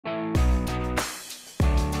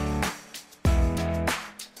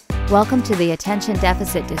Welcome to the Attention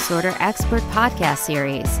Deficit Disorder Expert Podcast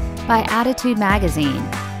Series by Attitude Magazine.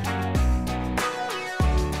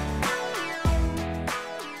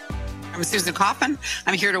 I'm Susan Kaufman.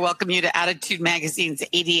 I'm here to welcome you to Attitude Magazine's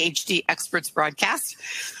ADHD Experts broadcast.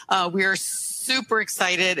 We are super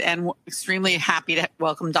excited and extremely happy to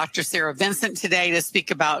welcome Dr. Sarah Vinson today to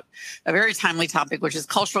speak about a very timely topic, which is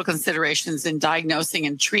cultural considerations in diagnosing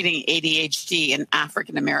and treating ADHD in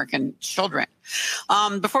African American children.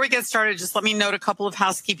 Before we get started, just let me note a couple of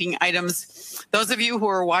housekeeping items. Those of you who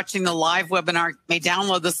are watching the live webinar may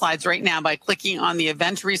download the slides right now by clicking on the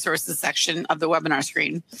event resources section of the webinar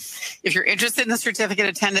screen. If you're interested in the certificate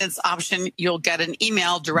attendance option, you'll get an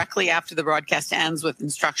email directly after the broadcast ends with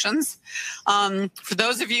instructions. For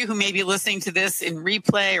those of you who may be listening to this in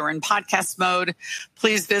replay or in podcast mode,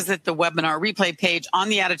 please visit the webinar replay page on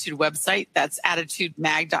the Attitude website. That's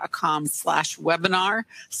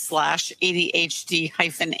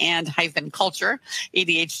attitudemag.com/ADHD-and-culture,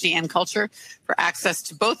 ADHD and culture, for access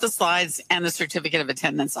to both the slides and the certificate of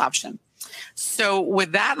attendance option. So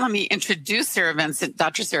with that, let me introduce Sarah Vinson,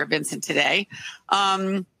 Dr. Sarah Vinson today.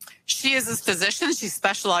 She is a physician. She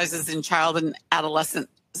specializes in child and adolescent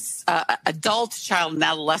adult, child, and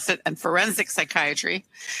adolescent, and forensic psychiatry.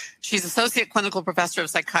 She's Associate Clinical Professor of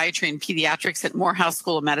Psychiatry and Pediatrics at Morehouse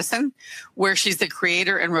School of Medicine, where she's the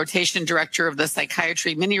creator and rotation director of the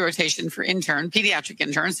Psychiatry Mini Rotation for pediatric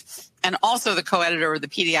interns, and also the co-editor of the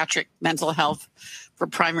Pediatric Mental Health for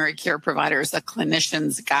Primary Care Providers, a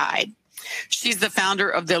Clinician's Guide. She's the founder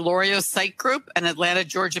of the Lorio Psych Group, an Atlanta,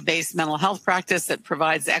 Georgia-based mental health practice that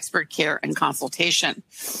provides expert care and consultation.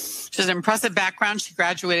 She has an impressive background. She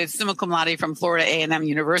graduated summa cum laude from Florida A&M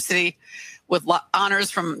University with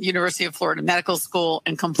honors from University of Florida Medical School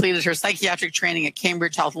and completed her psychiatric training at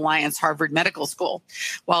Cambridge Health Alliance Harvard Medical School.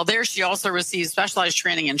 While there, she also received specialized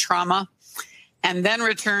training in trauma and then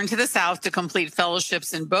returned to the South to complete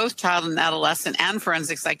fellowships in both child and adolescent and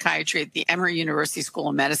forensic psychiatry at the Emory University School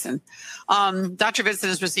of Medicine. Dr. Vinson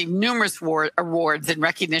has received numerous awards in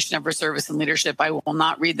recognition of her service and leadership. I will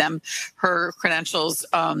not read them. Her credentials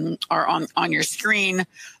are on your screen,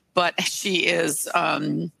 but she is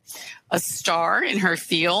a star in her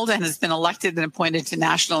field and has been elected and appointed to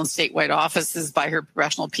national and statewide offices by her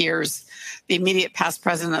professional peers, the immediate past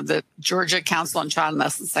president of the Georgia Council on Child and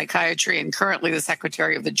Adolescent Psychiatry, and currently the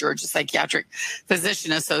secretary of the Georgia Psychiatric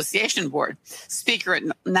Physician Association Board, speaker at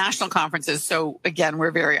national conferences. So again,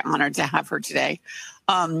 we're very honored to have her today.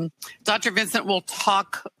 Dr. Vinson will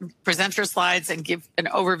present her slides and give an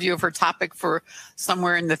overview of her topic for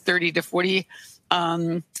somewhere in the 30 to 40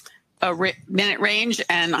 minute range,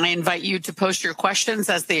 and I invite you to post your questions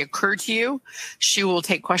as they occur to you. She will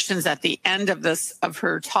take questions at the end of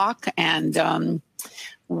her talk, and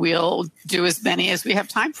we'll do as many as we have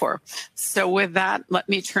time for. So with that, let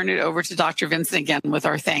me turn it over to Dr. Vinson again with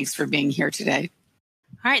our thanks for being here today.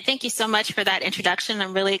 All right. Thank you so much for that introduction.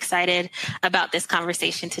 I'm really excited about this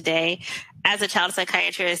conversation today. As a child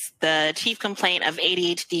psychiatrist, the chief complaint of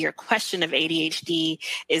ADHD or question of ADHD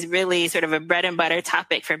is really sort of a bread and butter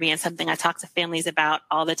topic for me and something I talk to families about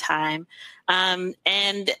all the time.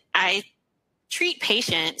 And I treat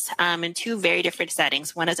patients in two very different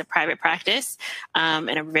settings. One is a private practice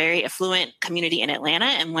in a very affluent community in Atlanta,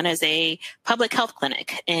 and one is a public health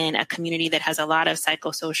clinic in a community that has a lot of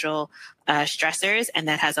psychosocial stressors and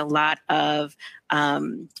that has a lot of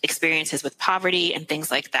experiences with poverty and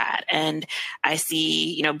things like that. And I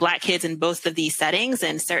see, Black kids in both of these settings,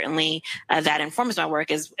 and certainly that informs my work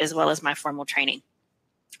as well as my formal training.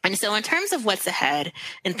 And so in terms of what's ahead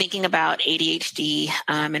and thinking about ADHD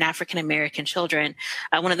in African-American children,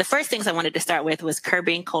 one of the first things I wanted to start with was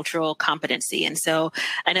curbing cultural competency. And so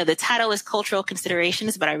I know the title is Cultural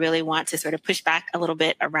Considerations, but I really want to sort of push back a little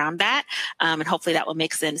bit around that. And hopefully that will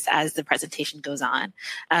make sense as the presentation goes on.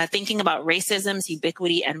 Thinking about racism's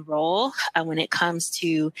ubiquity and role when it comes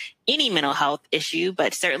to any mental health issue,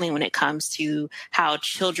 but certainly when it comes to how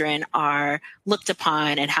children are looked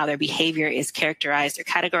upon and how their behavior is characterized or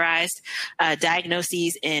categorized,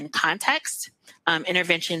 diagnoses in context,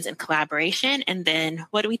 interventions in collaboration, and then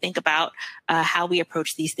what do we think about how we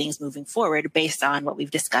approach these things moving forward based on what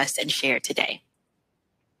we've discussed and shared today.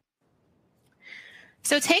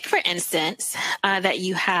 So take, for instance, that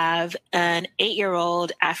you have an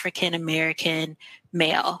 8-year-old African-American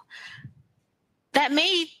male. That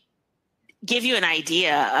may give you an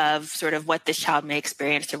idea of sort of what this child may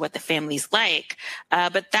experience or what the family's like.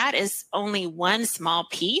 But that is only one small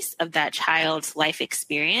piece of that child's life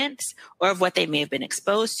experience or of what they may have been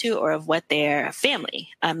exposed to or of what their family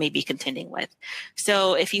may be contending with.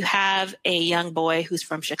 So if you have a young boy who's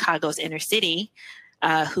from Chicago's inner city,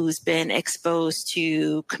 who's been exposed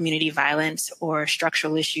to community violence or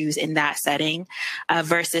structural issues in that setting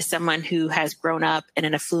versus someone who has grown up in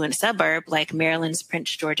an affluent suburb like Maryland's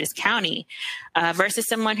Prince George's County versus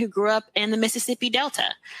someone who grew up in the Mississippi Delta.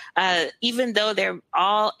 Even though they're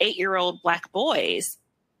all 8-year-old Black boys,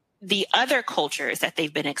 the other cultures that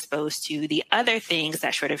they've been exposed to, the other things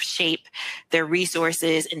that sort of shape their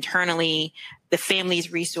resources internally, the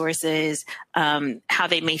family's resources, how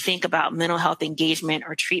they may think about mental health engagement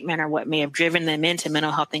or treatment, or what may have driven them into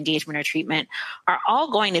mental health engagement or treatment, are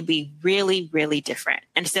all going to be really, really different.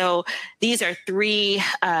 And so these are three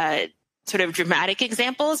sort of dramatic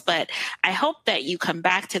examples, but I hope that you come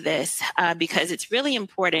back to this because it's really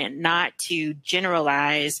important not to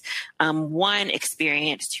generalize one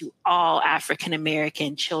experience to all African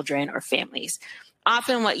American children or families.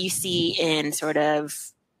 Often what you see in sort of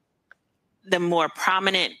the more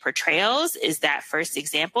prominent portrayals is that first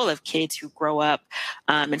example of kids who grow up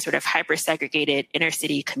in sort of hyper-segregated inner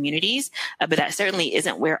city communities, but that certainly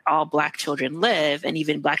isn't where all Black children live, and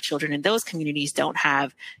even Black children in those communities don't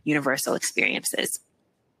have universal experiences.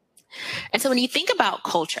 And so when you think about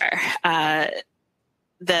culture,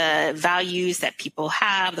 the values that people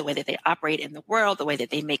have, the way that they operate in the world, the way that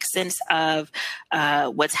they make sense of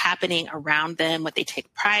what's happening around them, what they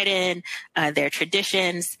take pride in, their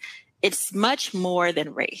traditions, it's much more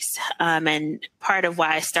than race. And part of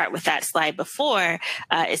why I start with that slide before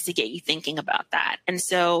is to get you thinking about that. And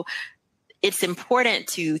so it's important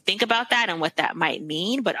to think about that and what that might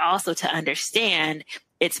mean, but also to understand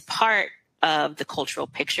it's part of the cultural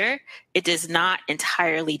picture. It does not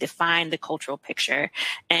entirely define the cultural picture.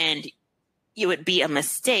 And it would be a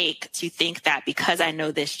mistake to think that because I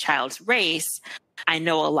know this child's race, I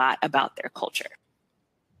know a lot about their culture.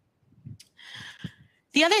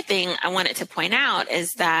 The other thing I wanted to point out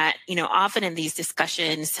is that, often in these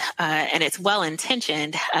discussions, and it's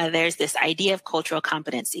well-intentioned, there's this idea of cultural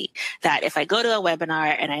competency, that if I go to a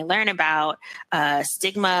webinar and I learn about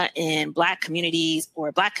stigma in Black communities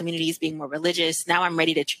or Black communities being more religious, now I'm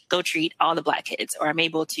ready to go treat all the Black kids, or I'm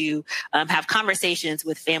able to have conversations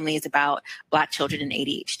with families about Black children and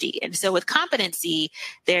ADHD. And so with competency,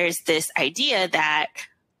 there's this idea that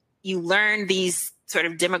you learn these sort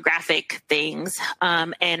of demographic things.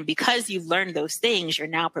 And because you've learned those things, you're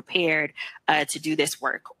now prepared to do this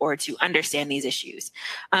work or to understand these issues.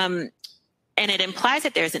 And it implies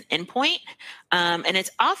that there's an endpoint, and it's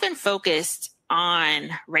often focused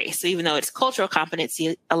on race. So even though it's cultural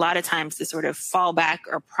competency, a lot of times the sort of fallback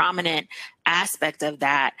or prominent aspect of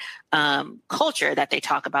that culture that they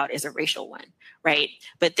talk about is a racial one, right?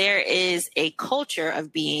 But there is a culture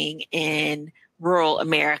of being in rural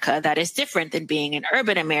America that is different than being in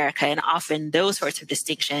urban America. And often those sorts of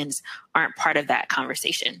distinctions aren't part of that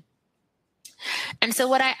conversation. And so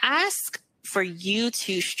what I ask for you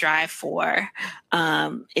to strive for,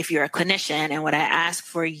 if you're a clinician, and what I ask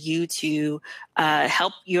for you to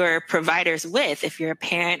help your providers with, if you're a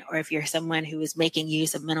parent or if you're someone who is making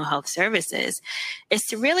use of mental health services, is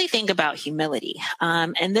to really think about humility.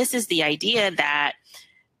 And this is the idea that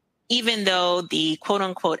even though the quote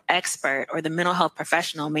unquote expert or the mental health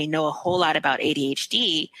professional may know a whole lot about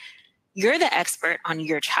ADHD, you're the expert on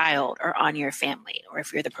your child or on your family. Or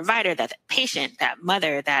if you're the provider, that patient, that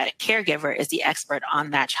mother, that caregiver is the expert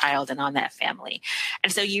on that child and on that family.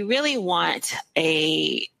 And so you really want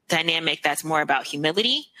a dynamic that's more about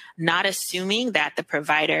humility, not assuming that the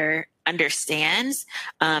provider understands,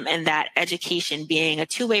 and that education being a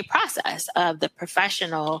two-way process of the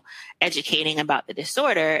professional educating about the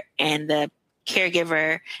disorder and the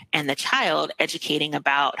caregiver and the child educating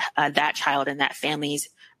about that child and that family's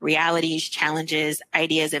realities, challenges,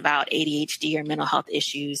 ideas about ADHD or mental health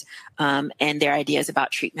issues, and their ideas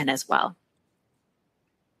about treatment as well.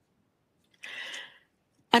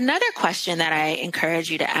 Another question that I encourage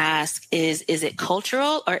you to ask is it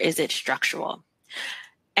cultural or is it structural?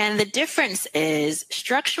 And the difference is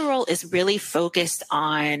structural is really focused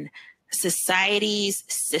on society's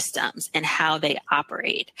systems and how they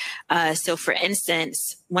operate. So for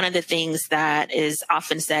instance, one of the things that is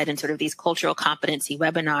often said in sort of these cultural competency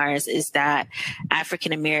webinars is that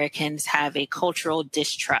African Americans have a cultural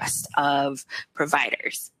distrust of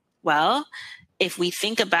providers. Well, if we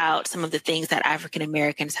think about some of the things that African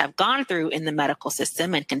Americans have gone through in the medical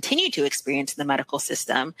system and continue to experience in the medical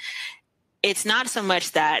system, it's not so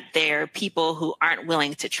much that they're people who aren't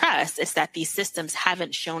willing to trust, it's that these systems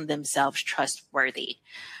haven't shown themselves trustworthy.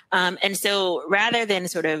 And so rather than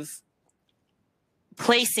sort of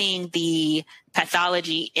placing the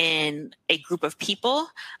pathology in a group of people,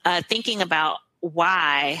 thinking about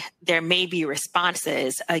why there may be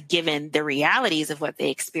responses given the realities of what they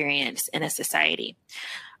experience in a society.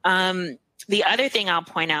 The other thing I'll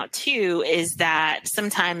point out too is that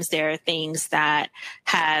sometimes there are things that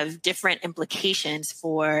have different implications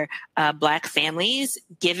for Black families,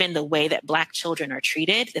 given the way that Black children are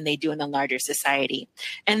treated than they do in the larger society.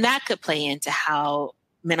 And that could play into how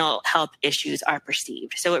mental health issues are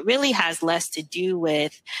perceived. So it really has less to do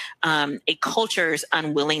with a culture's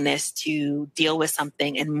unwillingness to deal with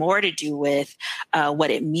something and more to do with what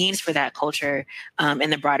it means for that culture in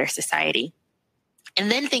the broader society. And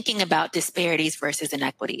then thinking about disparities versus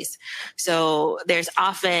inequities. So there's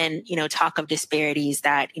often, talk of disparities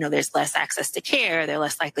that, there's less access to care, they're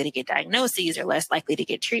less likely to get diagnoses, or less likely to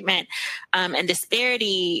get treatment. And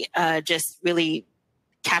disparity just really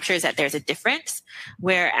captures that there's a difference,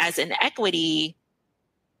 whereas inequity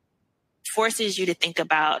forces you to think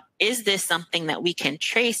about, is this something that we can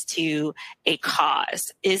trace to a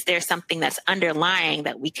cause? Is there something that's underlying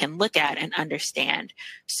that we can look at and understand?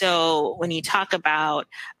 So when you talk about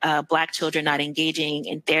Black children not engaging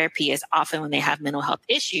in therapy as often when they have mental health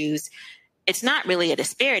issues, it's not really a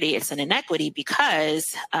disparity, it's an inequity,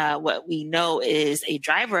 because what we know is a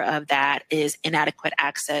driver of that is inadequate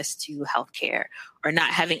access to healthcare, or not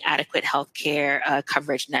having adequate healthcare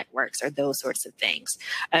coverage networks, or those sorts of things.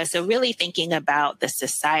 So really thinking about the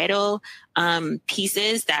societal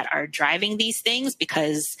pieces that are driving these things,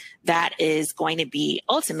 because that is going to be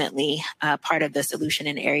ultimately part of the solution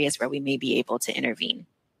in areas where we may be able to intervene.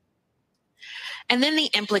 And then the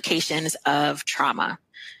implications of trauma.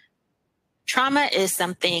 Trauma is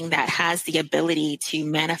something that has the ability to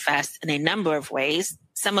manifest in a number of ways,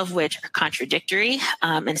 some of which are contradictory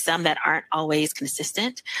and some that aren't always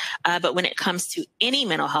consistent. But when it comes to any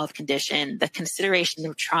mental health condition, the consideration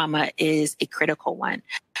of trauma is a critical one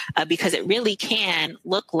because it really can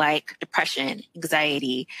look like depression,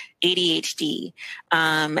 anxiety, ADHD.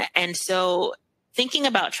 And so thinking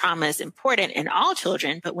about trauma is important in all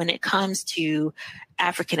children, but when it comes to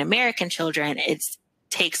African American children, it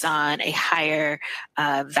takes on a higher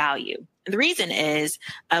value. And the reason is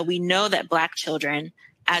we know that Black children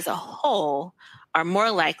as a whole are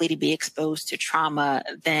more likely to be exposed to trauma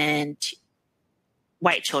than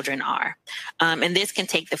white children are. And this can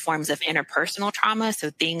take the forms of interpersonal trauma, so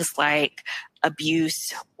things like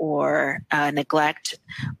abuse or neglect.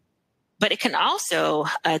 But it can also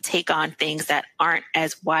take on things that aren't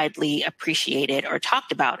as widely appreciated or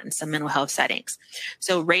talked about in some mental health settings.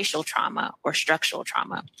 So racial trauma or structural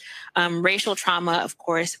trauma. Racial trauma, of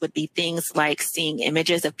course, would be things like seeing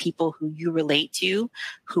images of people who you relate to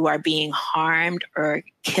who are being harmed or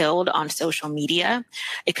killed on social media.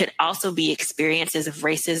 It could also be experiences of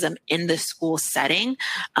racism in the school setting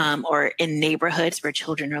or in neighborhoods where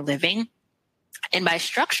children are living. And by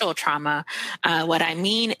structural trauma, what I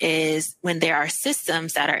mean is when there are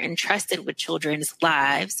systems that are entrusted with children's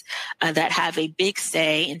lives that have a big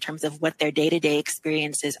say in terms of what their day-to-day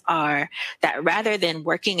experiences are, that rather than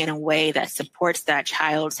working in a way that supports that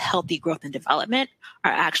child's healthy growth and development,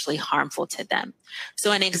 are actually harmful to them.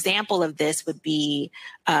 So an example of this would be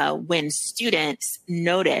when students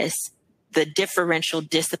notice the differential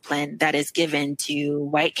discipline that is given to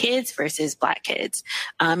white kids versus Black kids.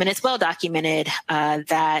 And it's well documented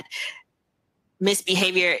that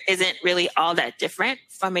misbehavior isn't really all that different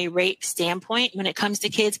from a rate standpoint when it comes to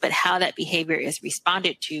kids, but how that behavior is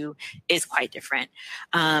responded to is quite different.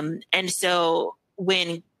 And so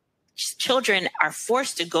when children are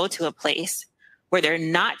forced to go to a place where they're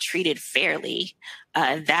not treated fairly,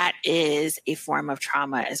 that is a form of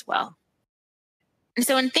trauma as well. And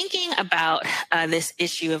so in thinking about this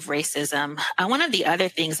issue of racism, one of the other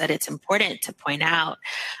things that it's important to point out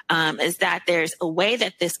is that there's a way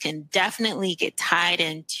that this can definitely get tied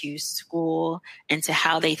into school and to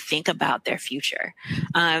how they think about their future.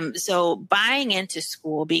 So buying into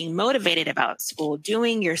school, being motivated about school,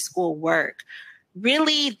 doing your school work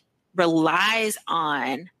really relies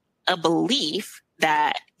on a belief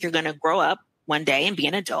that you're going to grow up one day and be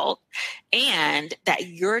an adult, and that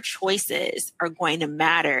your choices are going to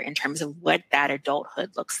matter in terms of what that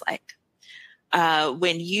adulthood looks like.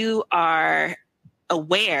 When you are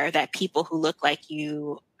aware that people who look like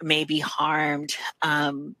you may be harmed,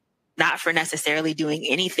 not for necessarily doing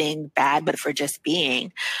anything bad, but for just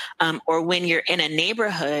being, or when you're in a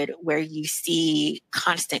neighborhood where you see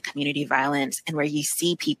constant community violence and where you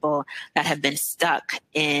see people that have been stuck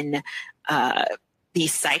in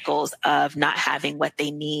these cycles of not having what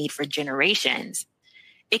they need for generations,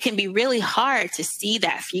 it can be really hard to see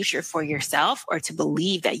that future for yourself or to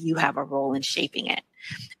believe that you have a role in shaping it.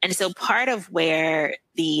 And so part of where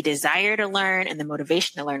the desire to learn and the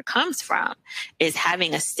motivation to learn comes from is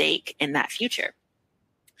having a stake in that future.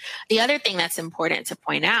 The other thing that's important to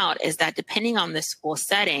point out is that depending on the school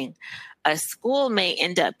setting, a school may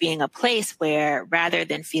end up being a place where rather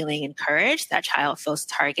than feeling encouraged, that child feels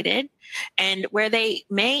targeted, and where they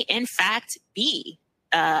may in fact be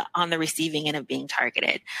on the receiving end of being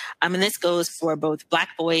targeted. And this goes for both Black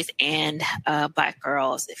boys and Black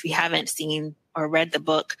girls. If you haven't seen or read the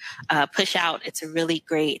book, Push Out, it's a really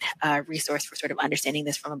great resource for sort of understanding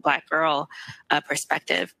this from a Black girl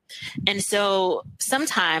perspective. And so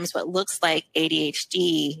sometimes what looks like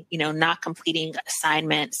ADHD, not completing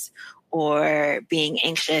assignments or being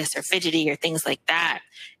anxious or fidgety or things like that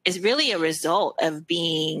is really a result of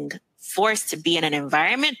being forced to be in an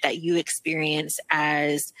environment that you experience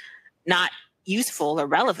as not useful or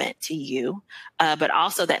relevant to you, but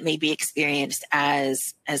also that may be experienced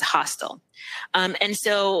as hostile. And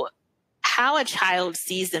so how a child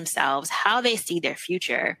sees themselves, how they see their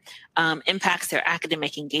future, impacts their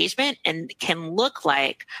academic engagement and can look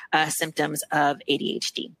like symptoms of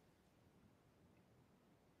ADHD.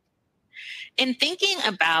 In thinking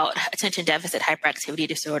about attention deficit hyperactivity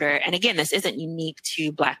disorder, and again, this isn't unique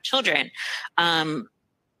to Black children,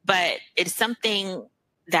 but it's something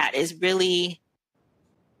that is really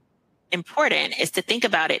important, is to think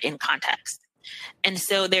about it in context. And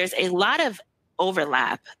so there's a lot of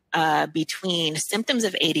overlap between symptoms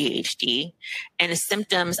of ADHD and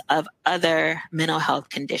symptoms of other mental health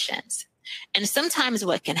conditions. And sometimes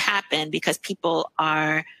what can happen, because people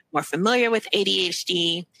are more familiar with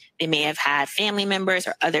ADHD, they may have had family members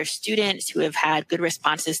or other students who have had good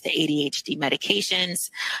responses to ADHD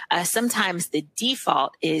medications. Sometimes the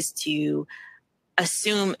default is to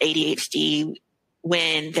assume ADHD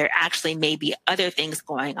when there actually may be other things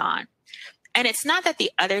going on. And it's not that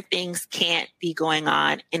the other things can't be going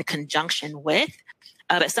on in conjunction with,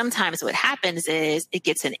 but sometimes what happens is it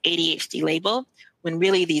gets an ADHD label when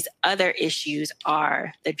really these other issues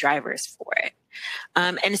are the drivers for it.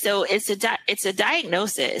 And so it's a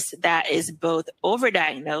diagnosis that is both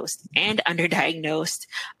overdiagnosed and underdiagnosed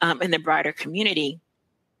in the broader community,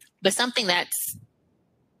 but something that's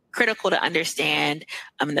critical to understand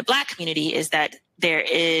in the Black community is that there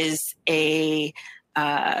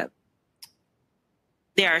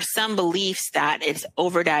are some beliefs that it's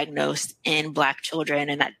overdiagnosed in Black children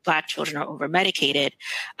and that Black children are overmedicated.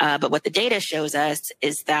 But what the data shows us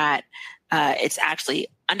is that it's actually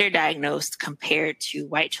underdiagnosed compared to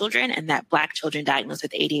white children, and that Black children diagnosed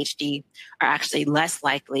with ADHD are actually less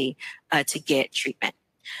likely to get treatment.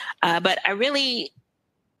 But I really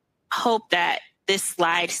hope that this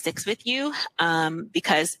slide sticks with you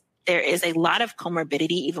because there is a lot of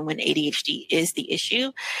comorbidity even when ADHD is the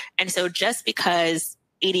issue. And so just because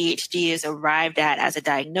ADHD is arrived at as a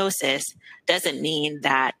diagnosis doesn't mean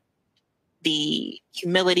that the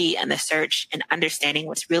humility and the search and understanding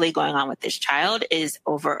what's really going on with this child is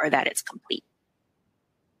over or that it's complete.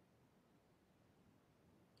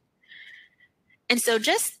 And so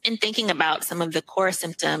just in thinking about some of the core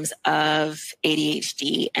symptoms of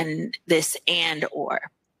ADHD and this and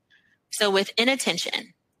or. So with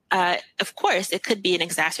inattention, of course, it could be an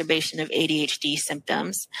exacerbation of ADHD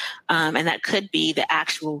symptoms, and that could be the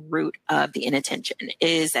actual root of the inattention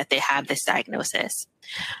is that they have this diagnosis.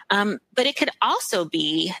 But it could also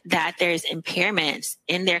be that there's impairments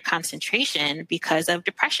in their concentration because of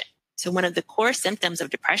depression. So one of the core symptoms of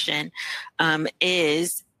depression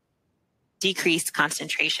is decreased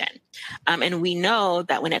concentration. And we know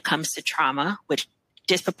that when it comes to trauma, which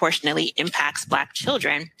disproportionately impacts Black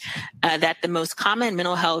children, that the most common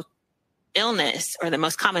mental health illness or the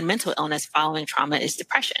most common mental illness following trauma is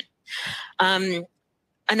depression.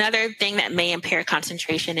 Another thing that may impair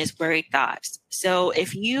concentration is worried thoughts. So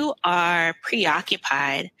if you are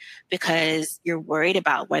preoccupied because you're worried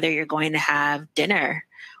about whether you're going to have dinner,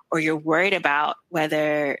 or you're worried about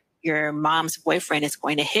whether your mom's boyfriend is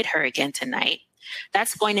going to hit her again tonight,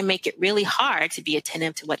 that's going to make it really hard to be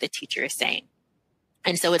attentive to what the teacher is saying.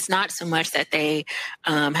 And so it's not so much that they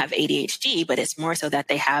have ADHD, but it's more so that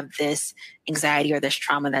they have this anxiety or this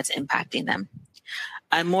trauma that's impacting them.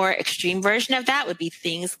 A more extreme version of that would be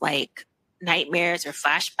things like nightmares or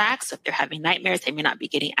flashbacks. So if they're having nightmares, they may not be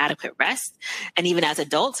getting adequate rest. And even as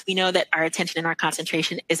adults, we know that our attention and our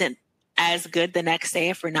concentration isn't as good the next day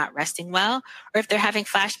if we're not resting well, or if they're having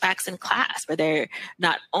flashbacks in class where they're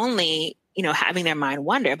not only, having their mind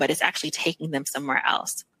wander, but it's actually taking them somewhere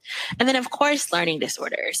else. And then, of course, learning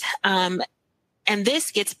disorders. And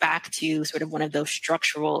this gets back to sort of one of those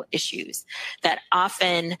structural issues that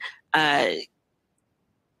often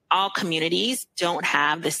all communities don't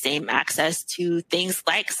have the same access to things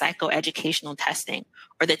like psychoeducational testing,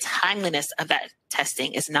 or the timeliness of that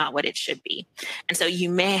testing is not what it should be. And so you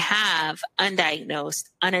may have undiagnosed,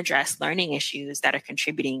 unaddressed learning issues that are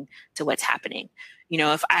contributing to what's happening.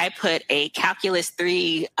 If I put a Calculus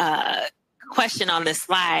 3 question on the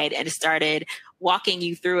slide and started walking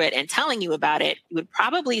you through it and telling you about it, you would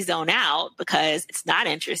probably zone out because it's not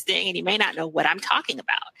interesting and you may not know what I'm talking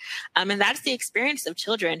about. And that's the experience of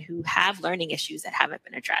children who have learning issues that haven't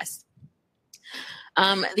been addressed.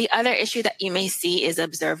 The other issue that you may see is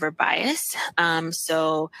observer bias.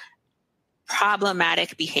 So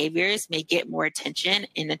problematic behaviors may get more attention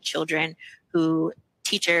in the children who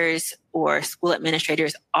teachers or school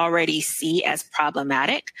administrators already see as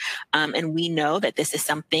problematic. And we know that this is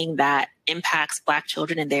something that impacts Black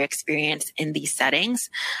children and their experience in these settings.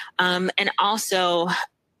 And also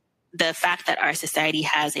the fact that our society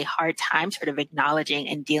has a hard time sort of acknowledging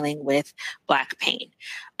and dealing with Black pain.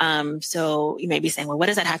 So you may be saying, well, what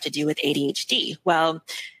does that have to do with ADHD? Well,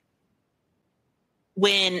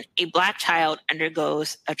 when a Black child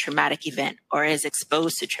undergoes a traumatic event or is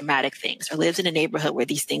exposed to traumatic things or lives in a neighborhood where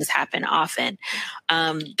these things happen often,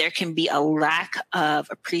 there can be a lack of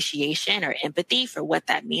appreciation or empathy for what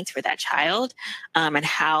that means for that child, and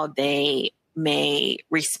how they may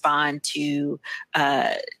respond to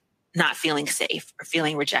not feeling safe or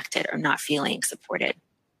feeling rejected or not feeling supported.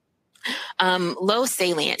 Low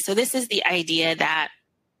salient. So this is the idea that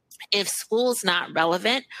if school's not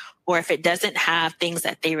relevant, or if it doesn't have things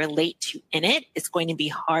that they relate to in it, it's going to be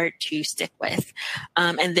hard to stick with.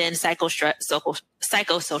 And then psychosocial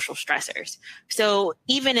stressors. So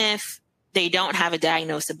even if they don't have a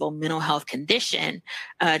diagnosable mental health condition,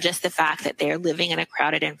 just the fact that they're living in a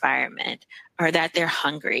crowded environment or that they're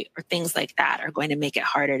hungry or things like that are going to make it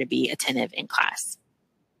harder to be attentive in class.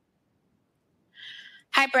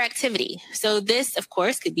 Hyperactivity. So this, of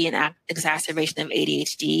course, could be an exacerbation of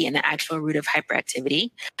ADHD and the actual root of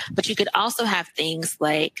hyperactivity. But you could also have things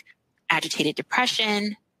like agitated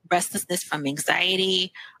depression, restlessness from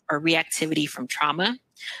anxiety, or reactivity from trauma.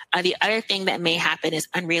 The other thing that may happen is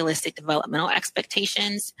unrealistic developmental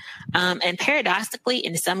expectations. And paradoxically,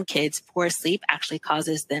 in some kids, poor sleep actually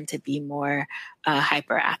causes them to be more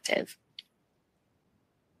hyperactive.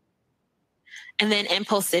 And then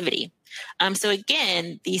impulsivity. So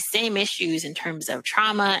again, these same issues in terms of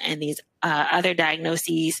trauma and these other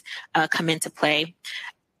diagnoses come into play.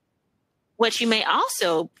 What you may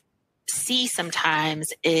also see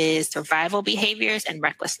sometimes is survival behaviors and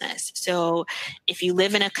recklessness. So if you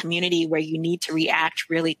live in a community where you need to react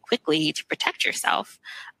really quickly to protect yourself,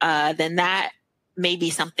 then that may be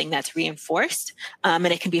something that's reinforced. And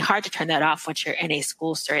it can be hard to turn that off once you're in a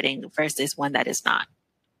school setting versus one that is not.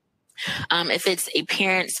 If it's a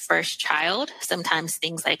parent's first child, sometimes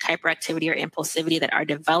things like hyperactivity or impulsivity that are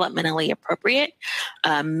developmentally appropriate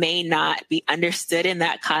may not be understood in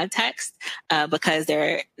that context because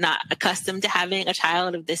they're not accustomed to having a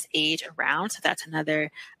child of this age around. So that's another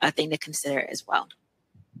thing to consider as well.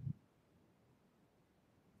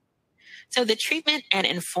 So the treatment and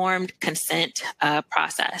informed consent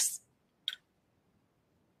process.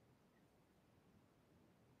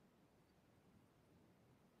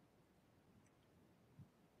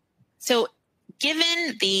 So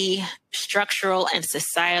given the structural and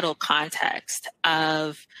societal context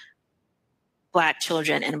of Black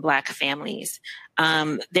children and Black families,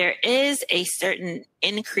 there is a certain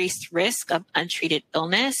increased risk of untreated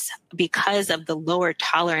illness because of the lower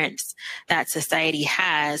tolerance that society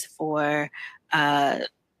has for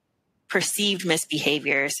perceived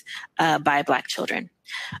misbehaviors by Black children.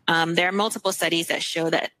 There are multiple studies that show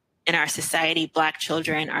that in our society, Black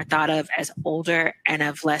children are thought of as older and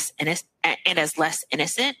as less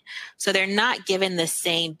innocent. So they're not given the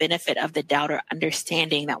same benefit of the doubt or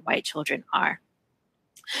understanding that white children are.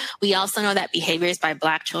 We also know that behaviors by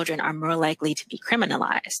Black children are more likely to be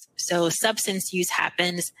criminalized. So substance use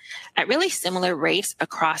happens at really similar rates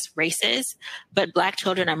across races, but Black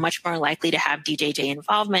children are much more likely to have DJJ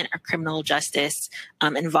involvement or criminal justice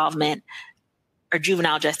involvement or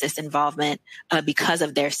juvenile justice involvement because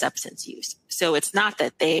of their substance use. So it's not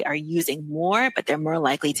that they are using more, but they're more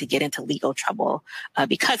likely to get into legal trouble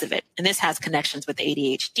because of it. And this has connections with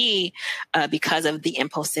ADHD because of the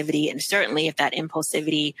impulsivity. And certainly if that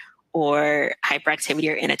impulsivity or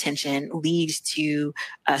hyperactivity or inattention leads to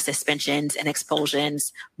suspensions and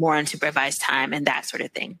expulsions, more unsupervised time and that sort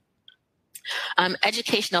of thing.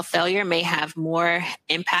 Educational failure may have more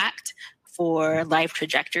impact for life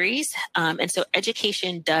trajectories. And so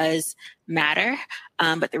education does matter.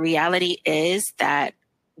 But the reality is that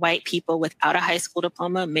white people without a high school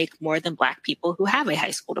diploma make more than Black people who have a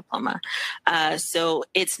high school diploma. So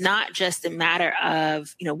it's not just a matter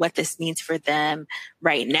of, what this means for them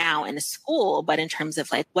right now in school, but in terms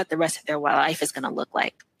of like what the rest of their life is going to look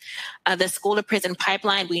like. The school to prison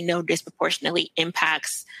pipeline, we know disproportionately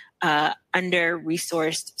impacts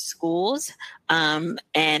under-resourced schools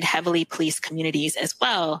and heavily policed communities as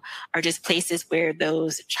well, are just places where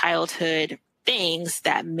those childhood things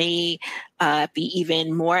that may be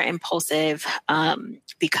even more impulsive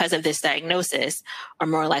because of this diagnosis are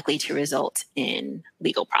more likely to result in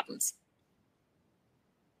legal problems.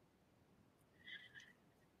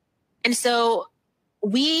 And so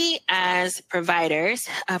we as providers,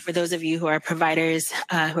 for those of you who are providers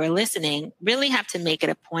who are listening, really have to make it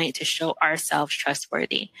a point to show ourselves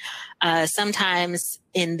trustworthy. Sometimes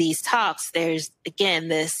in these talks, there's, again,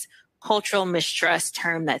 this cultural mistrust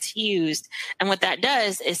term that's used. And what that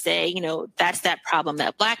does is say, that's that problem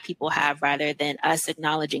that Black people have, rather than us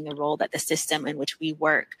acknowledging the role that the system in which we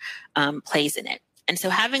work plays in it. And so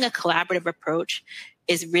having a collaborative approach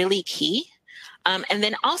is really key. And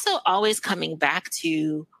then also always coming back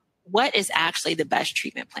to what is actually the best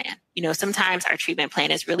treatment plan. Sometimes our treatment plan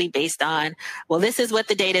is really based on, well, this is what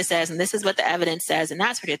the data says and this is what the evidence says and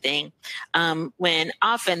that sort of thing, when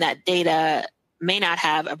often that data may not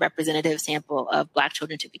have a representative sample of Black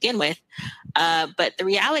children to begin with. But the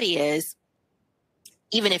reality is,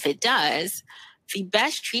 even if it does, the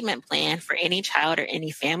best treatment plan for any child or any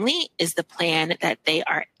family is the plan that they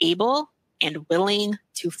are able and willing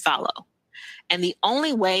to follow. And the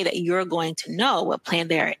only way that you're going to know what plan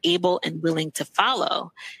they are able and willing to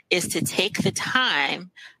follow is to take the time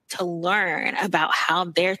to learn about how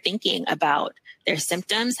they're thinking about their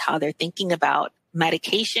symptoms, how they're thinking about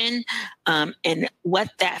medication, and what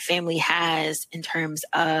that family has in terms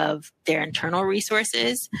of their internal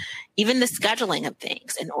resources, even the scheduling of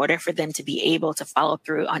things in order for them to be able to follow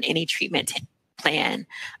through on any treatment plan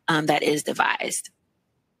that is devised.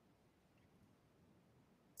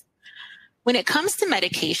 When it comes to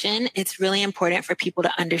medication, it's really important for people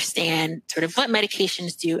to understand sort of what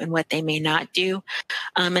medications do and what they may not do.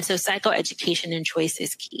 And so psychoeducation and choice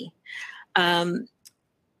is key.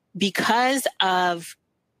 Because of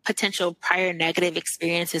potential prior negative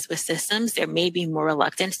experiences with systems, there may be more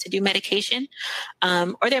reluctance to do medication,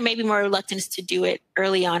 or there may be more reluctance to do it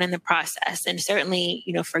early on in the process. And certainly,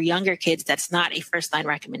 for younger kids, that's not a first-line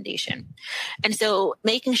recommendation. And so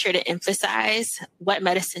making sure to emphasize what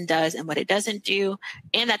medicine does and what it doesn't do,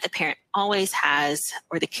 and that the parent always has,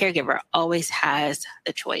 or the caregiver always has,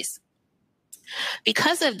 the choice.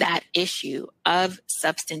 Because of that issue of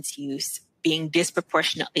substance use being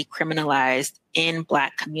disproportionately criminalized in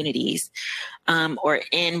Black communities, or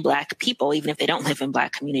in Black people, even if they don't live in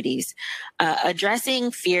Black communities, addressing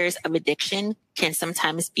fears of addiction can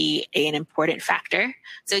sometimes be an important factor.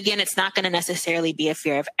 So again, it's not going to necessarily be a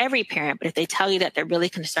fear of every parent, but if they tell you that they're really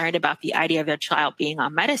concerned about the idea of their child being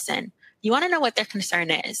on medicine, you want to know what their concern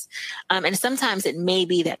is. And sometimes it may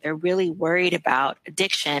be that they're really worried about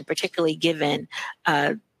addiction, particularly given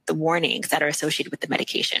the warnings that are associated with the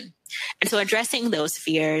medication. And so addressing those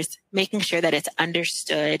fears, making sure that it's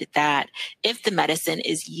understood that if the medicine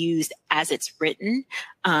is used as it's written,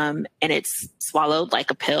 and it's swallowed like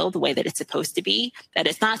a pill, the way that it's supposed to be, that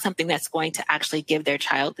it's not something that's going to actually give their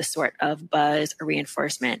child the sort of buzz or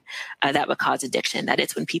reinforcement that would cause addiction. That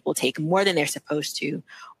it's when people take more than they're supposed to,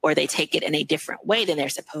 or they take it in a different way than they're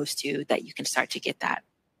supposed to, that you can start to get that.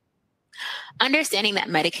 Understanding that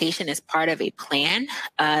medication is part of a plan,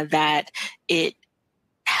 that it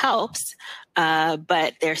helps,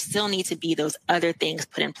 but there still need to be those other things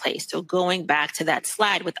put in place. So going back to that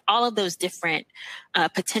slide with all of those different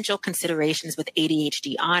potential considerations with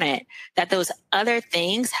ADHD on it, that those other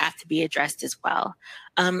things have to be addressed as well.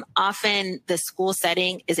 Often the school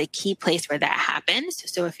setting is a key place where that happens.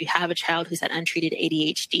 So if you have a child who's had untreated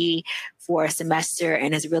ADHD for a semester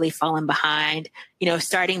and has really fallen behind,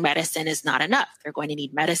 starting medicine is not enough. They're going to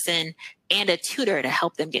need medicine and a tutor to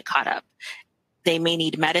help them get caught up. They may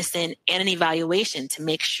need medicine and an evaluation to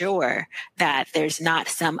make sure that there's not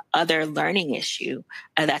some other learning issue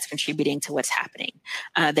that's contributing to what's happening.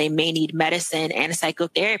 They may need medicine and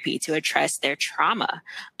psychotherapy to address their trauma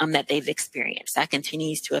that they've experienced. That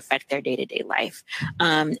continues to affect their day-to-day life.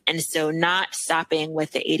 And so not stopping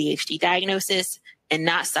with the ADHD diagnosis and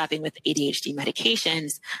not stopping with ADHD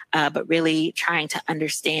medications, but really trying to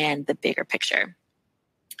understand the bigger picture.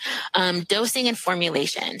 Dosing and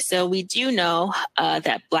formulation. So we do know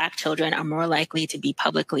that Black children are more likely to be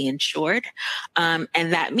publicly insured. And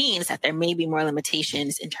that means that there may be more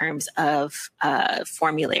limitations in terms of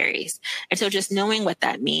formularies. And so just knowing what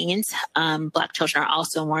that means, Black children are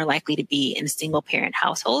also more likely to be in single parent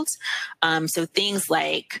households. So things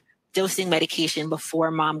like dosing medication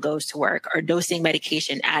before mom goes to work or dosing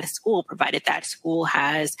medication at school, provided that school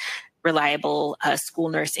has reliable school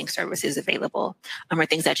nursing services available, are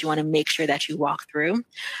things that you want to make sure that you walk through.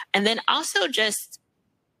 And then also just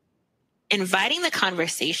inviting the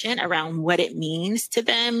conversation around what it means to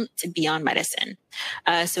them to be on medicine.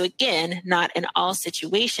 So again, not in all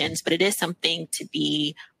situations, but it is something to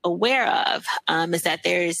be aware of, is that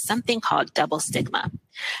there is something called double stigma.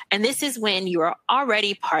 And this is when you are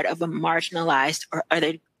already part of a marginalized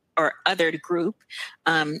or othered group.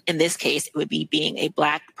 In this case, it would be being a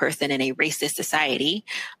Black person in a racist society,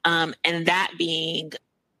 and that being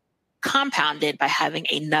compounded by having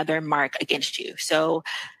another mark against you. So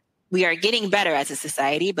we are getting better as a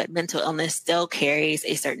society, but mental illness still carries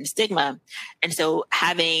a certain stigma. And so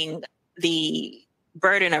having the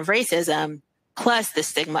burden of racism plus the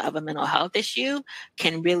stigma of a mental health issue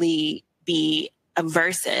can really be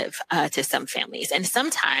aversive to some families. And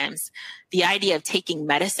sometimes the idea of taking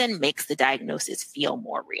medicine makes the diagnosis feel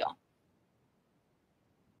more real.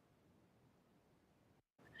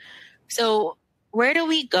 So where do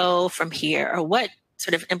we go from here, or what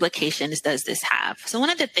sort of implications does this have? So one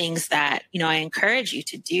of the things that, I encourage you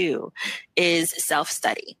to do is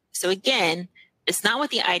self-study. So again, it's not with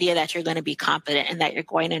the idea that you're going to be confident and that you're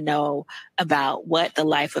going to know about what the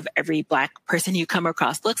life of every Black person you come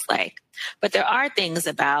across looks like. But there are things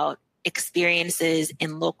about experiences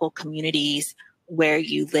in local communities where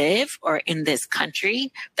you live or in this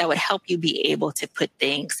country that would help you be able to put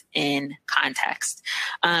things in context.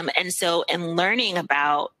 And so in learning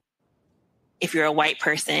about, if you're a white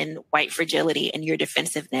person, white fragility and your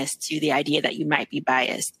defensiveness to the idea that you might be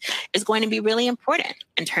biased is going to be really important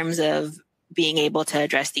in terms of being able to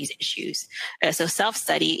address these issues. So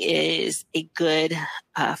self-study is a good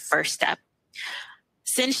first step.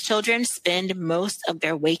 Since children spend most of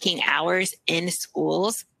their waking hours in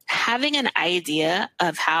schools, having an idea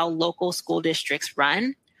of how local school districts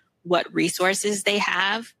run, what resources they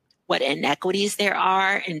have, what inequities there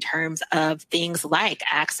are in terms of things like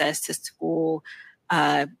access to school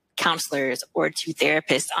counselors or to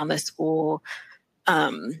therapists on the school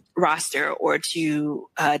roster or to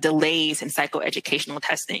delays in psychoeducational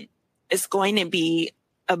testing is going to be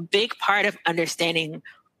a big part of understanding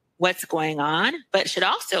what's going on, but should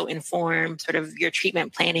also inform sort of your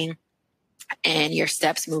treatment planning and your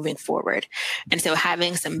steps moving forward. And so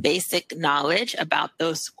having some basic knowledge about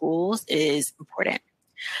those schools is important.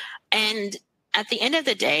 And at the end of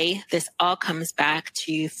the day, this all comes back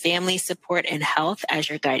to family support and health as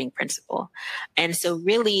your guiding principle. And so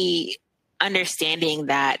really understanding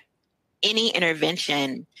that any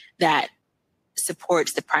intervention that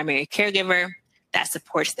supports the primary caregiver, that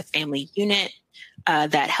supports the family unit,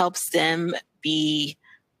 that helps them be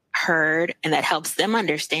heard and that helps them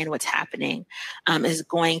understand what's happening is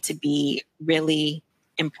going to be really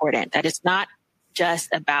important. That it's not just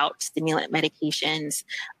about stimulant medications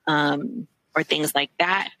or things like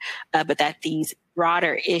that, but that these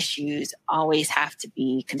broader issues always have to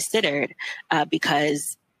be considered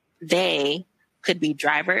because they could be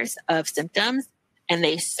drivers of symptoms, and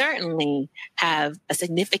they certainly have a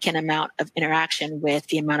significant amount of interaction with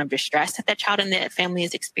the amount of distress that the child and the family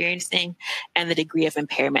is experiencing and the degree of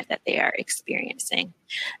impairment that they are experiencing.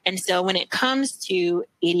 And so when it comes to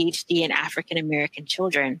ADHD in African American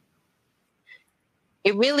children,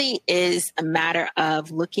 it really is a matter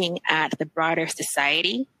of looking at the broader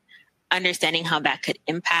society, understanding how that could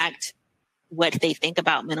impact what they think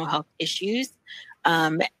about mental health issues,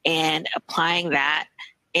 and applying that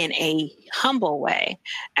in a humble way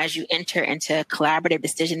as you enter into a collaborative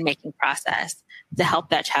decision-making process to help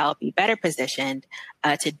that child be better positioned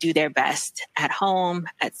to do their best at home,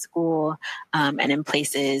 at school, and in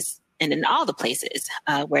places, and in all the places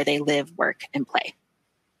where they live, work, and play.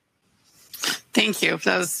 Thank you.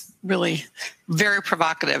 That was really very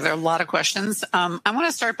provocative. There are a lot of questions. I want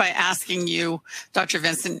to start by asking you, Dr.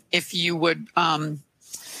 Vinson, if you would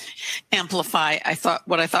amplify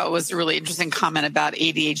what I thought was a really interesting comment about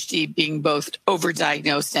ADHD being both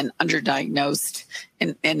overdiagnosed and underdiagnosed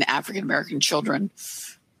in African American children.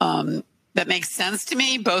 That makes sense to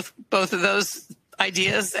me, both of those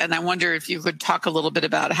ideas, and I wonder if you could talk a little bit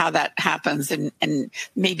about how that happens and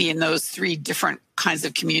maybe in those three different kinds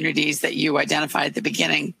of communities that you identified at the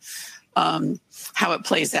beginning, how it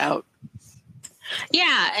plays out.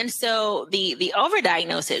 Yeah. And so the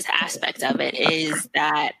overdiagnosis aspect of it is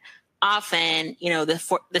that often,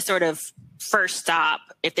 the sort of first stop,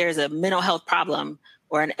 if there's a mental health problem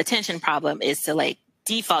or an attention problem, is to like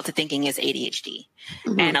default to thinking is ADHD.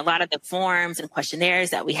 Mm-hmm. And a lot of the forms and questionnaires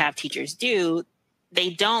that we have teachers do, they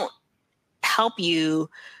don't help you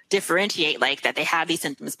differentiate like that they have these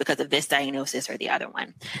symptoms because of this diagnosis or the other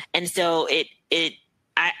one. And so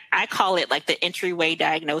I call it like the entryway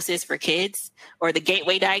diagnosis for kids, or the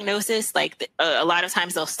gateway diagnosis. Like a lot of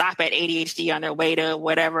times they'll stop at ADHD on their way to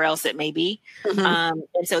whatever else it may be. Mm-hmm.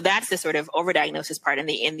 And so that's the sort of overdiagnosis part. And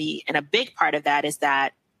a big part of that is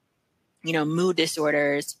that, mood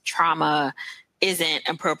disorders, trauma isn't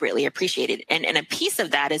appropriately appreciated. And a piece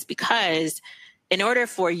of that is because in order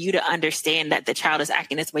for you to understand that the child is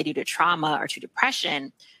acting this way due to trauma or to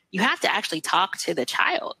depression, you have to actually talk to the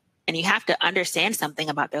child. And you have to understand something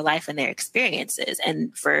about their life and their experiences.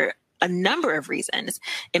 And for a number of reasons,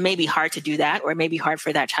 it may be hard to do that, or it may be hard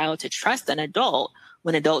for that child to trust an adult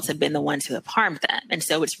when adults have been the ones who have harmed them. And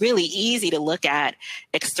so it's really easy to look at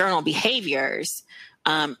external behaviors.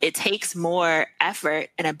 It takes more effort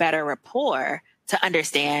and a better rapport to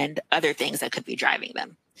understand other things that could be driving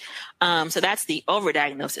them. So that's the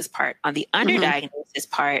overdiagnosis part. On the underdiagnosis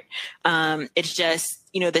part, it's just,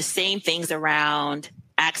 the same things around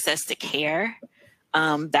access to care,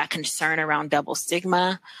 that concern around double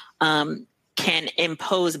stigma, can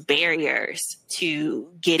impose barriers to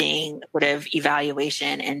getting sort of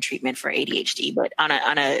evaluation and treatment for ADHD. But on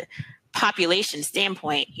a population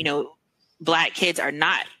standpoint, Black kids are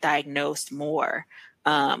not diagnosed more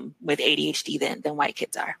with ADHD than white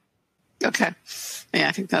kids are. Okay. Yeah,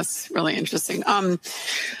 I think that's really interesting. One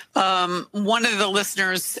of the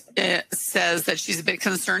listeners says that she's a bit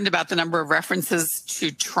concerned about the number of references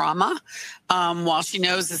to trauma. While she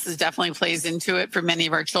knows this is definitely plays into it for many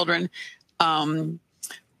of our children,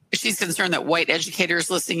 she's concerned that white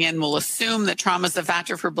educators listening in will assume that trauma is a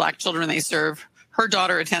factor for Black children they serve. Her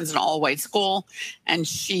daughter attends an all-white school, and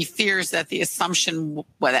she fears that the assumption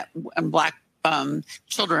that Black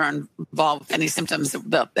children are involved with any symptoms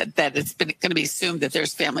that it's going to be assumed that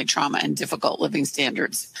there's family trauma and difficult living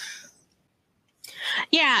standards.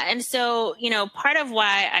 Yeah. And so, part of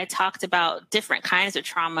why I talked about different kinds of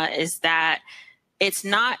trauma is that it's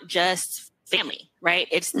not just family, right?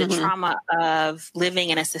 It's the trauma of living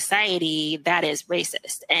in a society that is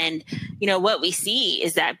racist. And, what we see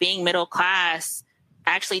is that being middle class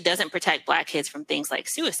actually doesn't protect Black kids from things like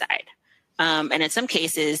suicide. And in some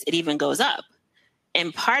cases, it even goes up.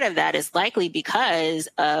 And part of that is likely because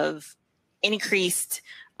of increased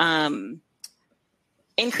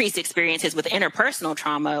experiences with interpersonal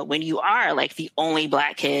trauma when you are like the only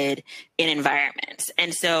Black kid in environments.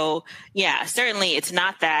 And so, yeah, certainly it's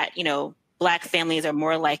not that, Black families are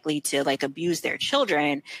more likely to like abuse their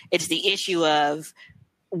children. It's the issue of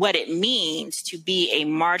what it means to be a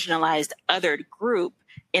marginalized othered group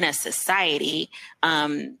in a society,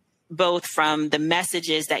 both from the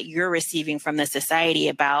messages that you're receiving from the society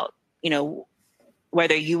about,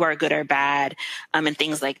 whether you are good or bad, and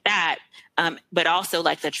things like that. But also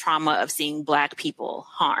like the trauma of seeing Black people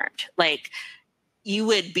harmed. Like, you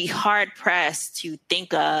would be hard pressed to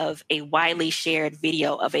think of a widely shared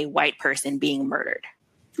video of a white person being murdered.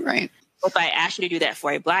 Right. If I asked you to do that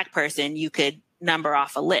for a Black person, you could number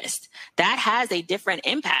off a list. That has a different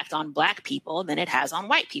impact on Black people than it has on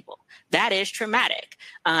white people. That is traumatic.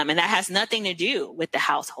 And that has nothing to do with the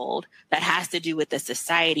household. That has to do with the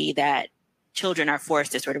society that children are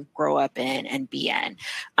forced to sort of grow up in and be in.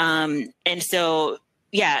 And so,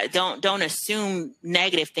 yeah, don't assume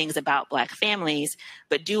negative things about Black families,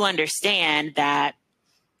 but do understand that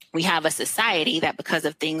we have a society that, because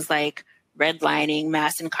of things like redlining,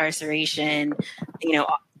 mass incarceration,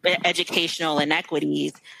 educational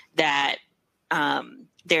inequities, that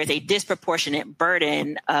there's a disproportionate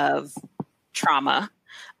burden of trauma.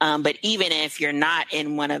 But even if you're not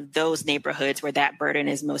in one of those neighborhoods where that burden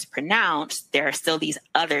is most pronounced, there are still these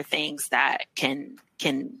other things that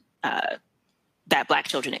that Black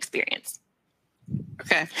children experience.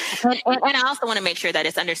 Okay. And I also want to make sure that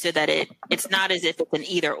it's understood that it's not as if it's an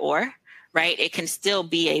either or, right? It can still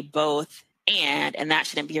be a both and that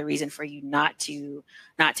shouldn't be a reason for you not to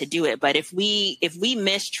do it. But if we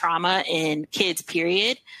miss trauma in kids,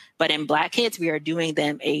 period, but in Black kids, we are doing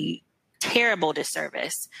them a terrible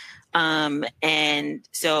disservice. And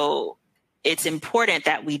so it's important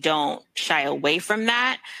that we don't shy away from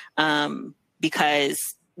that,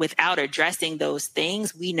 because without addressing those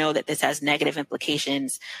things, we know that this has negative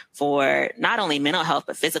implications for not only mental health,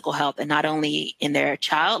 but physical health, and not only in their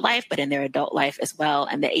child life, but in their adult life as well.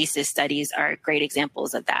 And the ACEs studies are great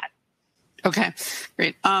examples of that. Okay,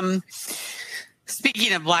 great.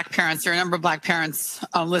 Speaking of Black parents, there are a number of Black parents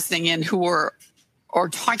listening in who are or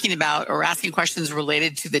talking about or asking questions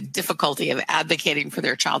related to the difficulty of advocating for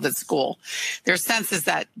their child at school. Their sense is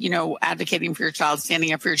that, advocating for your child,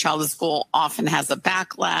 standing up for your child at school often has a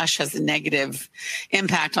backlash, has a negative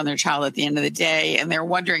impact on their child at the end of the day. And they're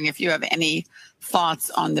wondering if you have any thoughts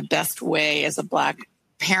on the best way as a Black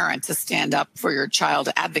parent to stand up for your child,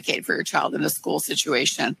 to advocate for your child in a school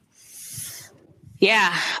situation.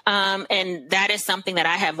 Yeah. And that is something that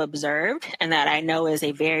I have observed and that I know is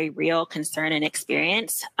a very real concern and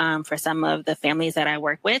experience for some of the families that I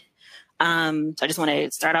work with. So I just want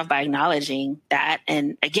to start off by acknowledging that.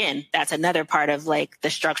 And again, that's another part of like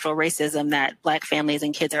the structural racism that Black families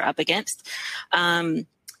and kids are up against. That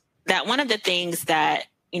one of the things that,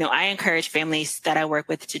 I encourage families that I work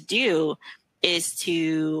with to do is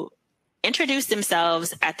to introduce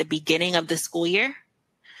themselves at the beginning of the school year.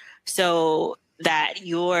 So that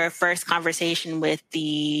your first conversation with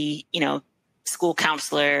the, school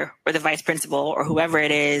counselor or the vice principal or whoever it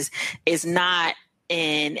is not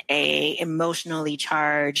in a emotionally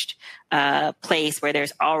charged place where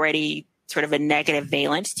there's already sort of a negative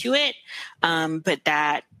valence to it, but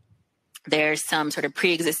that there's some sort of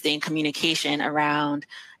pre-existing communication around,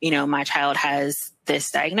 my child has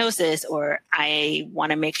this diagnosis, or I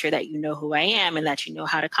want to make sure that you know who I am and that you know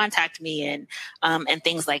how to contact me and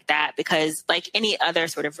things like that. Because like any other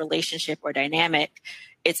sort of relationship or dynamic,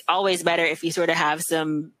 it's always better if you sort of have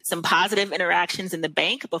some positive interactions in the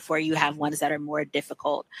bank before you have ones that are more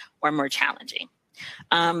difficult or more challenging.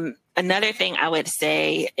 Another thing I would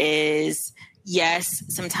say is, yes,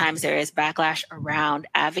 sometimes there is backlash around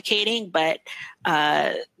advocating, but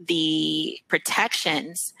the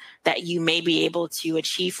protections that you may be able to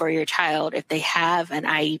achieve for your child if they have an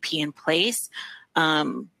IEP in place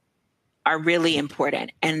are really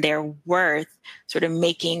important, and they're worth sort of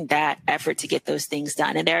making that effort to get those things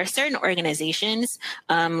done. And there are certain organizations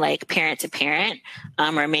like Parent to Parent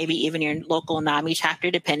or maybe even your local NAMI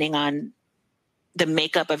chapter, depending on the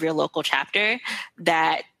makeup of your local chapter,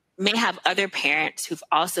 that may have other parents who've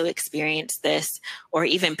also experienced this, or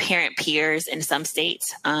even parent peers in some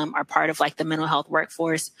states are part of like the mental health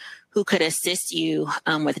workforce who could assist you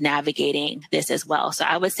with navigating this as well. So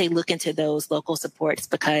I would say look into those local supports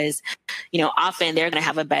because, often they're going to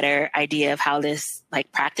have a better idea of how this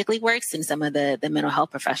like practically works than some of the mental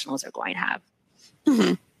health professionals are going to have.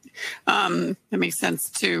 Mm-hmm. That makes sense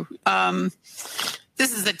too.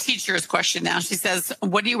 This is a teacher's question now. She says,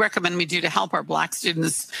 what do you recommend we do to help our Black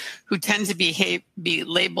students who tend to be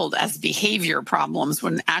labeled as behavior problems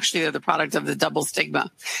when actually they're the product of the double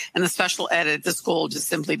stigma? And the special ed at the school just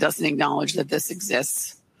simply doesn't acknowledge that this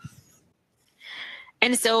exists.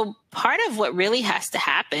 And so part of what really has to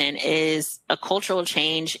happen is a cultural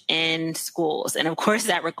change in schools. And of course,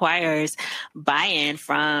 that requires buy-in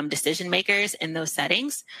from decision makers in those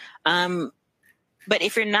settings. But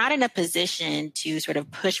if you're not in a position to sort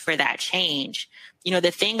of push for that change,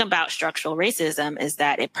 the thing about structural racism is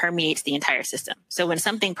that it permeates the entire system. So when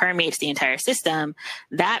something permeates the entire system,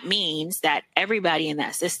 that means that everybody in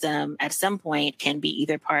that system at some point can be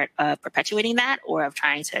either part of perpetuating that or of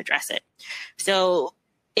trying to address it. So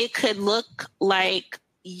it could look like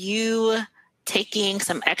you taking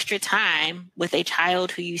some extra time with a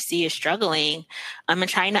child who you see is struggling and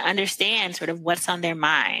trying to understand sort of what's on their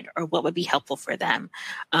mind or what would be helpful for them.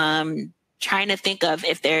 Trying to think of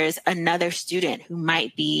if there's another student who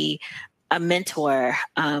might be a mentor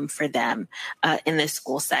for them in this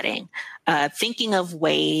school setting. Thinking of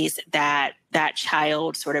ways that that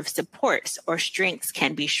child sort of supports or strengths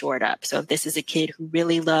can be shored up. So if this is a kid who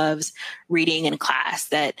really loves reading in class,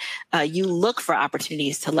 that you look for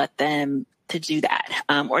opportunities to let them to do that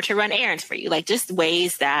or to run errands for you, like just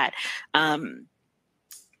ways that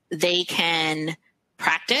they can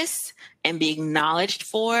practice and be acknowledged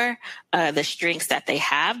for the strengths that they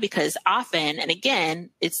have, because often, and again,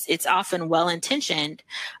 it's often well-intentioned,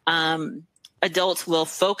 adults will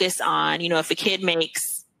focus on, if a kid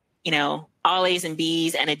makes, all A's and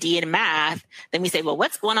B's and a D in math, then we say, well,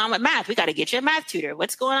 what's going on with math? We got to get you a math tutor.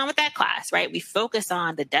 What's going on with that class, right? We focus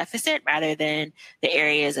on the deficit rather than the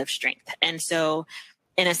areas of strength. And so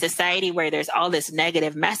in a society where there's all this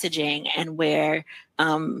negative messaging and where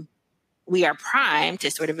we are primed to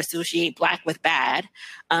sort of associate Black with bad,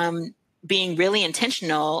 being really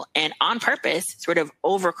intentional and on purpose, sort of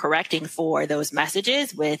overcorrecting for those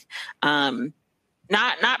messages with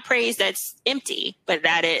not praise that's empty, but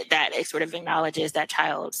that it sort of acknowledges that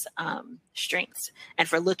child's strengths, and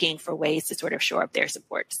for looking for ways to sort of shore up their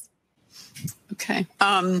supports. Okay.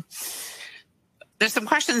 There's some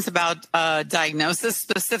questions about diagnosis.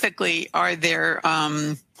 Specifically, are there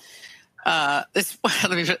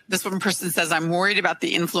this one person says, I'm worried about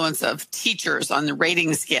the influence of teachers on the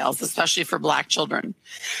rating scales, especially for Black children.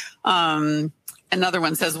 Another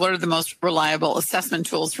one says, what are the most reliable assessment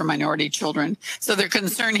tools for minority children? So their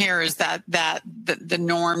concern here is that the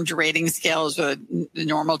normed rating scales or the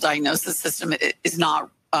normal diagnosis system is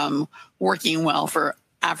not working well for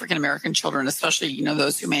African American children, especially,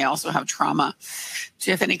 those who may also have trauma.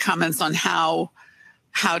 Do you have any comments on how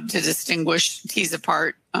to tease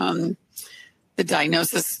apart the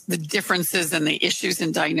diagnosis, the differences and the issues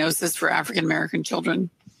in diagnosis for African American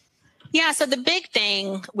children? Yeah, so the big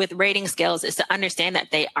thing with rating scales is to understand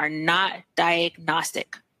that they are not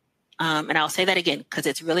diagnostic. And I'll say that again because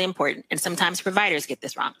it's really important. And sometimes providers get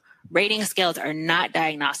this wrong. Rating scales are not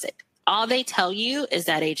diagnostic. All they tell you is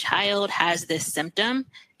that a child has this symptom.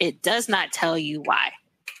 It does not tell you why.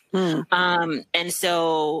 And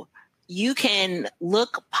so you can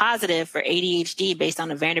look positive for ADHD based on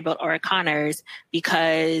the Vanderbilt or O'Connor's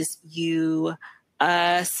because you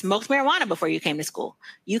smoked marijuana before you came to school.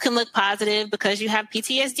 You can look positive because you have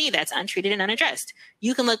PTSD that's untreated and unaddressed.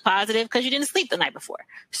 You can look positive because you didn't sleep the night before.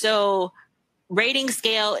 So rating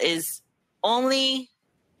scale is only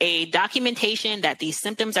a documentation that these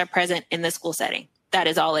symptoms are present in the school setting. That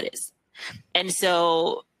is all it is. And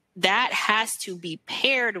so that has to be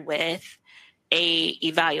paired with a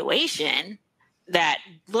evaluation that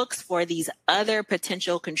looks for these other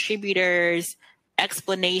potential contributors,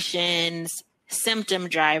 explanations, symptom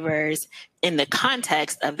drivers in the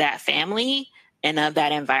context of that family and of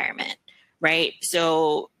that environment, right?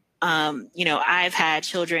 So, I've had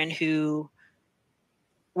children who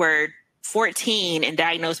were 14 and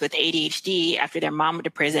diagnosed with ADHD after their mom went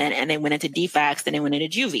to prison and they went into DFACS, then they went into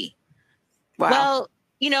juvie. Wow. Well,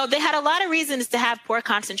 they had a lot of reasons to have poor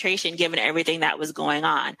concentration given everything that was going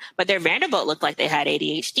on, but their Vanderbilt looked like they had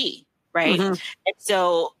ADHD, right? Mm-hmm. And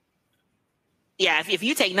so, yeah, if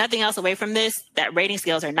you take nothing else away from this, that rating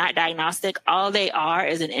scales are not diagnostic. All they are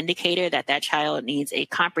is an indicator that child needs a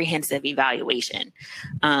comprehensive evaluation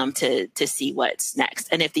to see what's next.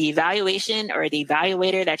 And if the evaluation or the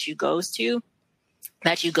evaluator that you go to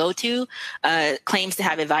claims to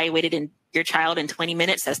have evaluated your child in 20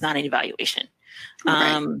 minutes, that's not an evaluation.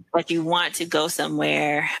 Right. But you want to go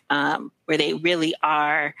somewhere where they really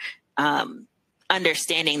are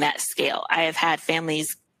understanding that scale. I have had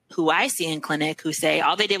families who I see in clinic who say,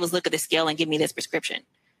 all they did was look at the scale and give me this prescription.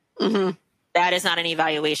 Mm-hmm. That is not an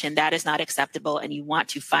evaluation. That is not acceptable. And you want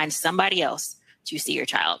to find somebody else to see your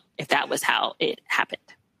child if that was how it happened.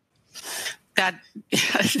 That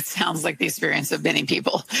sounds like the experience of many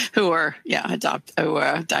people who are,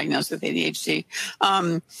 diagnosed with ADHD.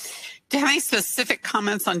 Do you have any specific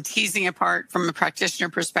comments on teasing apart from a practitioner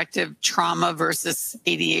perspective, trauma versus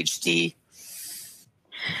ADHD?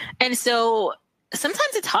 And so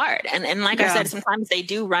sometimes it's hard. And like I said, sometimes they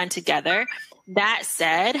do run together. That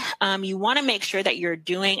said, you want to make sure that you're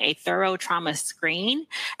doing a thorough trauma screen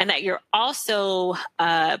and that you're also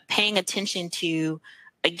paying attention to,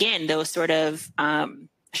 again, those sort of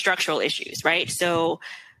structural issues, right? So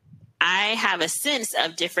I have a sense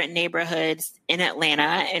of different neighborhoods in Atlanta.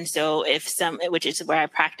 And so which is where I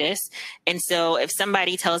practice. And so if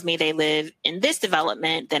somebody tells me they live in this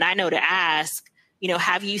development, then I know to ask,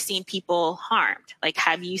 have you seen people harmed? Like,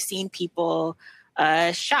 have you seen people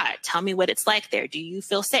shot? Tell me what it's like there. Do you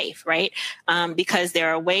feel safe? Right? Because there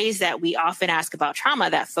are ways that we often ask about trauma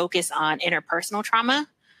that focus on interpersonal trauma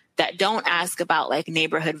that don't ask about like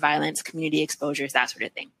neighborhood violence, community exposures, that sort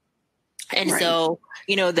of thing. And right. So,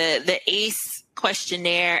 the ACE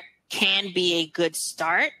questionnaire can be a good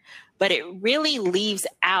start, but it really leaves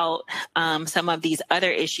out some of these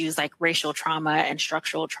other issues like racial trauma and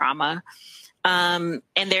structural trauma. And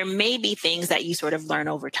there may be things that you sort of learn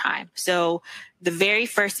over time. So the very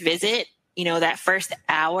first visit, that first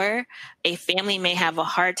hour, a family may have a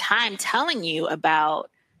hard time telling you about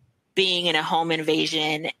being in a home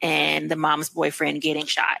invasion and the mom's boyfriend getting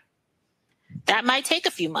shot. That might take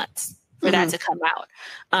a few months for that to come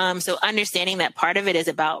out. So understanding that part of it is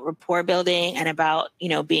about rapport building and about,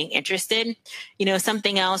 being interested,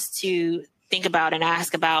 something else to think about and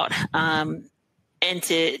ask about, and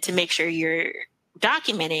to make sure you're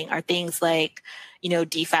documenting are things like,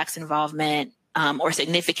 DFACS involvement, or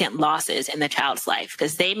significant losses in the child's life,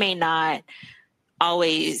 because they may not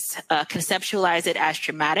always conceptualize it as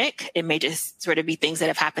traumatic. It may just sort of be things that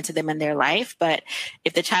have happened to them in their life. But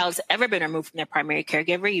if the child's ever been removed from their primary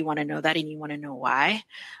caregiver, you want to know that and you want to know why.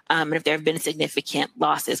 And if there have been significant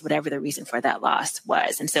losses, whatever the reason for that loss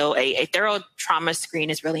was. And so a thorough trauma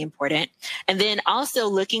screen is really important. And then also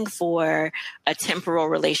looking for a temporal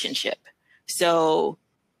relationship. So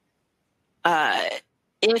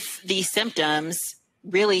if these symptoms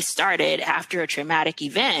really started after a traumatic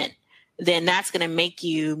event, then that's going to make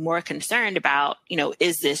you more concerned about,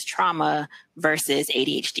 is this trauma versus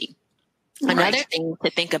ADHD? Right. Another thing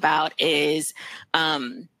to think about is,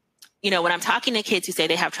 when I'm talking to kids who say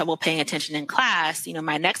they have trouble paying attention in class,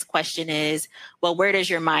 my next question is, well, where does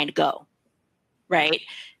your mind go? Right?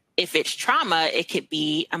 If it's trauma, it could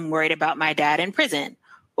be, I'm worried about my dad in prison,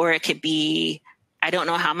 or it could be, I don't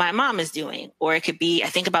know how my mom is doing, or it could be, I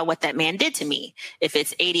think about what that man did to me. If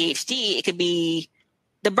it's ADHD, it could be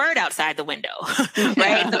the bird outside the window,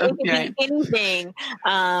 right? So it could be anything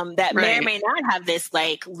that may or may not have this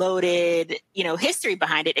loaded, history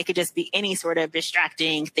behind it. It could just be any sort of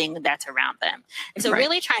distracting thing that's around them. And so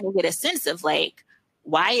really trying to get a sense of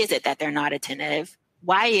why is it that they're not attentive?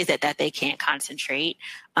 Why is it that they can't concentrate?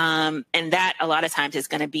 And that a lot of times is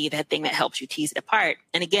going to be the thing that helps you tease it apart.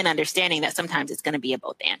 And again, understanding that sometimes it's going to be a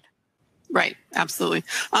both and. Right. Absolutely.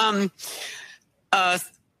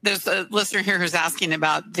 There's a listener here who's asking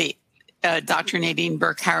about the Dr. Nadine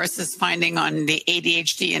Burke-Harris's finding on the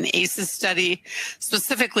ADHD and ACEs study.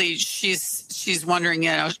 Specifically, she's wondering,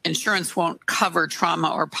 insurance won't cover trauma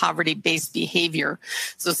or poverty-based behavior.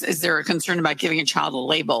 So is there a concern about giving a child a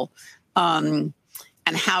label?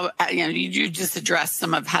 And how, you just addressed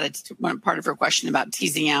some of one part of her question about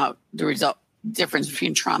teasing out the difference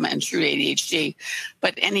between trauma and true ADHD.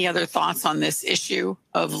 But any other thoughts on this issue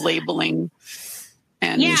of labeling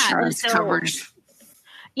and insurance coverage?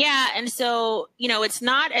 Yeah. And so, it's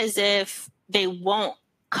not as if they won't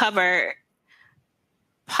cover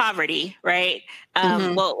poverty, right?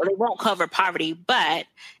 Well, they won't cover poverty, but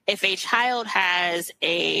if a child has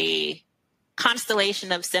a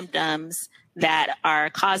constellation of symptoms that are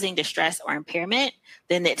causing distress or impairment,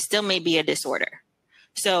 then it still may be a disorder.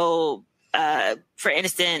 So, for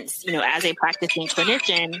instance, as a practicing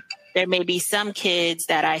clinician, there may be some kids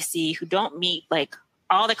that I see who don't meet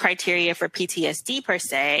all the criteria for PTSD per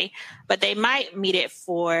se, but they might meet it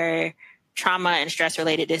for trauma and stress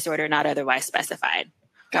related disorder not otherwise specified.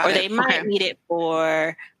 Or they might meet it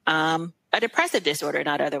for a depressive disorder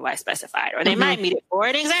not otherwise specified, or they might meet it for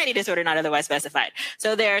an anxiety disorder not otherwise specified.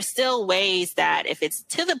 So there are still ways that if it's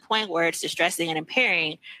to the point where it's distressing and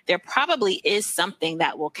impairing, there probably is something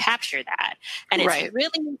that will capture that. And it's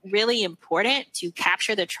really, really important to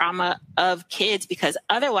capture the trauma of kids, because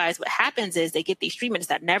otherwise what happens is they get these treatments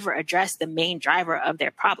that never address the main driver of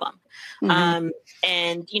their problem. And,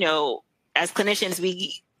 as clinicians,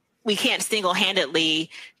 we can't single-handedly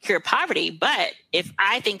cure poverty, but if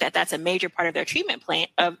I think that that's a major part of their treatment plan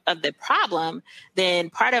of the problem,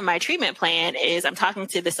 then part of my treatment plan is I'm talking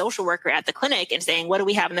to the social worker at the clinic and saying, what do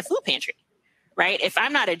we have in the food pantry, right? If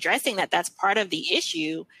I'm not addressing that that's part of the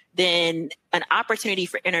issue, then an opportunity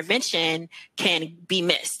for intervention can be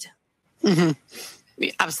missed.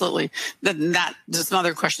 Absolutely. There's some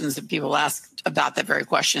other questions that people ask about that very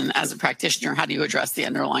question. As a practitioner, how do you address the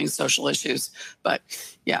underlying social issues? But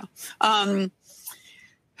yeah.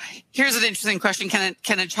 Here's an interesting question.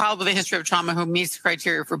 Can a child with a history of trauma who meets the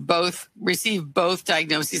criteria for both receive both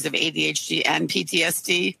diagnoses of ADHD and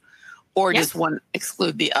PTSD, or does one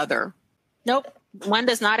exclude the other? Nope. One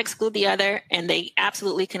does not exclude the other, and they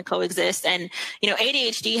absolutely can coexist. And,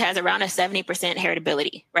 ADHD has around a 70%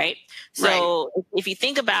 heritability, right? So if you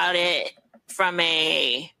think about it from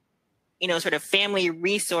a, sort of family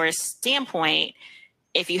resource standpoint,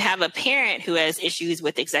 if you have a parent who has issues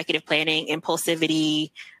with executive planning,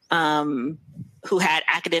 impulsivity, who had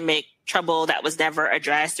academic trouble that was never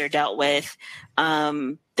addressed or dealt with,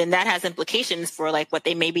 then that has implications for what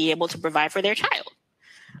they may be able to provide for their child.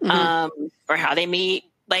 Or how they may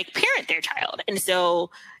parent their child. And so,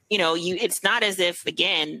 it's not as if,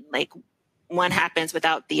 again, one happens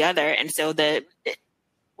without the other. And so there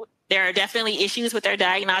are definitely issues with our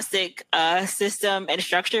diagnostic system and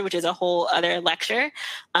structure, which is a whole other lecture.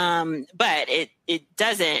 But it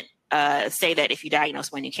doesn't say that if you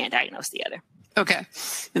diagnose one, you can't diagnose the other. Okay.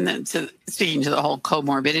 And then speaking to the whole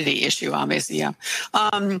comorbidity issue, obviously, yeah.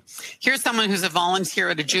 Here's someone who's a volunteer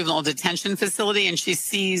at a juvenile detention facility, and she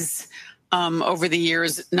sees over the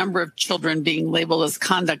years number of children being labeled as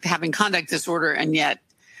having conduct disorder, and yet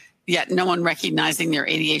no one recognizing their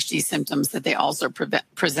ADHD symptoms that they also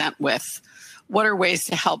present with. What are ways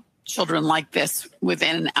to help children like this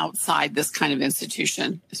within and outside this kind of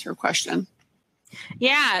institution is her question.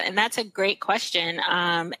 Yeah, and that's a great question.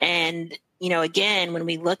 And, again, when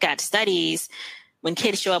we look at studies, when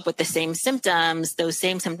kids show up with the same symptoms, those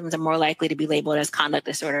same symptoms are more likely to be labeled as conduct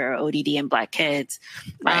disorder or ODD in Black kids.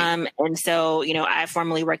 Right. And so, I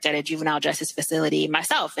formerly worked at a juvenile justice facility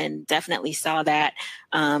myself and definitely saw that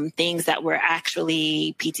things that were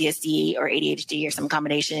actually PTSD or ADHD or some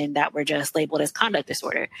combination that were just labeled as conduct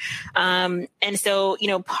disorder. And so,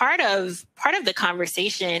 part of the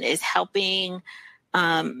conversation is helping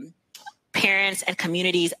parents and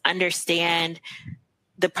communities understand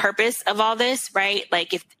the purpose of all this, right?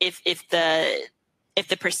 Like if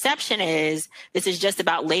the perception is this is just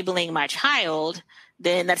about labeling my child,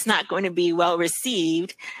 then that's not going to be well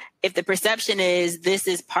received. If the perception is this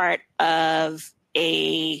is part of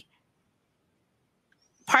the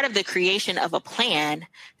creation of a plan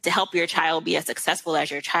to help your child be as successful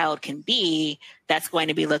as your child can be, that's going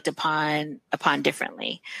to be looked upon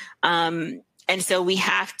differently. And so we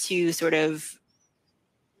have to sort of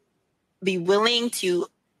be willing to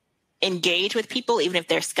engage with people, even if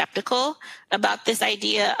they're skeptical about this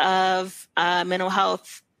idea of mental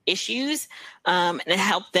health issues, and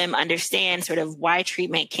help them understand sort of why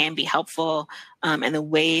treatment can be helpful, and the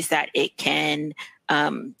ways that it can,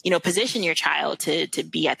 position your child to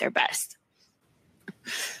be at their best.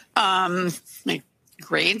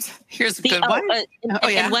 Great. Here's a good one.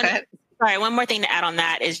 Sorry, one more thing to add on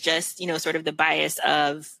that is just, sort of the bias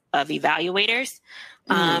of evaluators.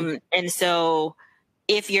 And so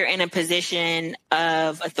if you're in a position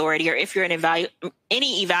of authority, or if you're any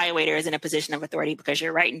evaluator is in a position of authority because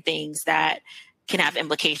you're writing things that can have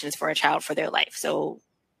implications for a child for their life. So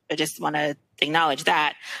I just want to acknowledge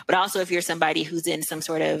that. But also if you're somebody who's in some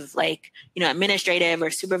sort of administrative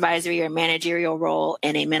or supervisory or managerial role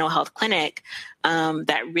in a mental health clinic,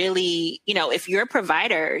 that really, if your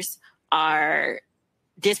providers are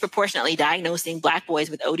disproportionately diagnosing Black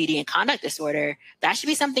boys with ODD and conduct disorder, that should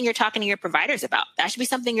be something you're talking to your providers about. That should be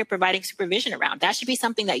something you're providing supervision around. That should be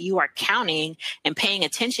something that you are counting and paying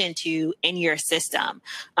attention to in your system.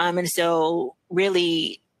 And so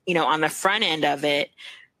really, on the front end of it,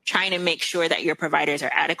 trying to make sure that your providers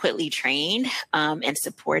are adequately trained and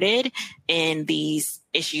supported in these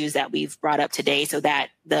issues that we've brought up today, so that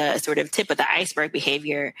the sort of tip of the iceberg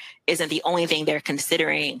behavior isn't the only thing they're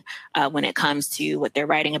considering when it comes to what they're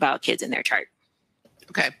writing about kids in their chart.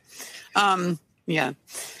 Okay. Yeah.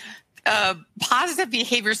 Positive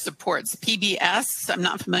behavior supports, PBS. I'm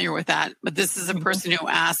not familiar with that, but this is a person who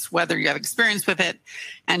asked whether you have experience with it.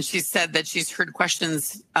 And she said that she's heard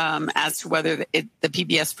questions as to whether the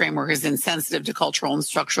PBS framework is insensitive to cultural and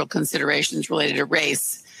structural considerations related to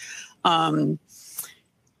race. Do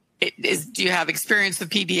you have experience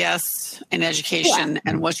with PBS in education,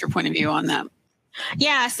 and what's your point of view on that?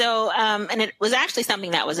 Yeah. So, and it was actually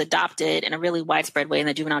something that was adopted in a really widespread way in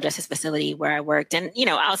the juvenile justice facility where I worked. And,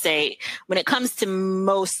 I'll say when it comes to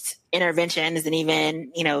most interventions and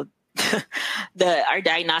even, our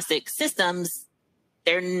diagnostic systems,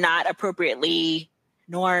 they're not appropriately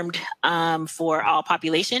normed for all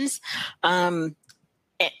populations. But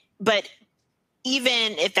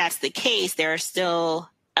even if that's the case, there are still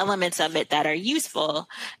elements of it that are useful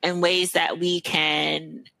and ways that we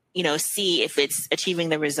can see if it's achieving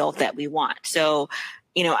the result that we want. So,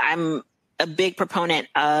 I'm a big proponent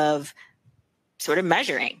of sort of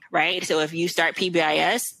measuring, right? So if you start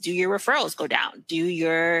PBIS, do your referrals go down? Do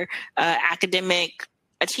your academic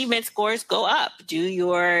achievement scores go up? Do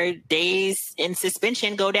your days in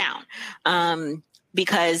suspension go down?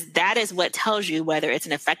 Because that is what tells you whether it's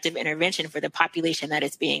an effective intervention for the population that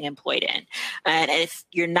it's being employed in. And if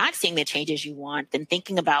you're not seeing the changes you want, then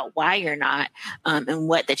thinking about why you're not, and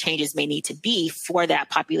what the changes may need to be for that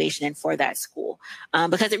population and for that school.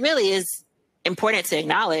 Because it really is important to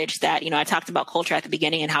acknowledge that, I talked about culture at the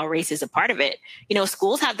beginning and how race is a part of it.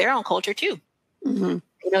 Schools have their own culture too. Mm-hmm.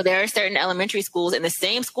 There are certain elementary schools in the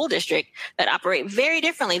same school district that operate very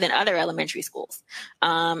differently than other elementary schools.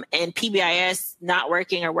 And PBIS not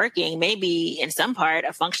working or working may be in some part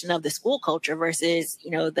a function of the school culture versus,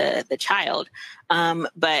 the child.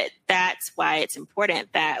 But that's why it's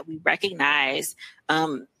important that we recognize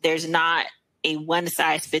there's not a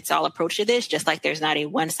one-size-fits-all approach to this, just like there's not a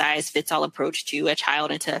one-size-fits-all approach to a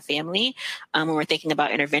child and to a family when we're thinking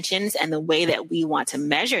about interventions. And the way that we want to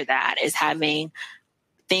measure that is having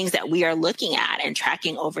things that we are looking at and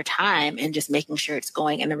tracking over time and just making sure it's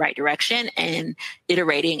going in the right direction and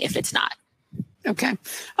iterating if it's not. Okay.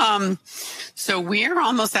 So we're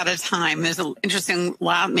almost out of time. There's an interesting,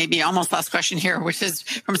 maybe almost last question here, which is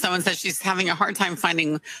from someone says she's having a hard time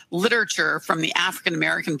finding literature from the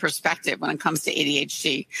African-American perspective when it comes to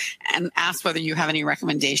ADHD, and asks whether you have any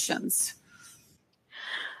recommendations.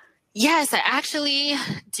 Yes, I actually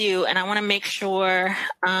do. And I want to make sure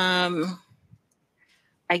I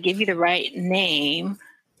give you the right name.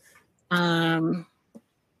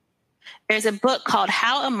 There's a book called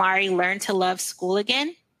How Amari Learned to Love School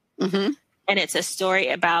Again. Mm-hmm. And it's a story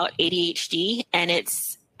about ADHD. And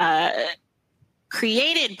it's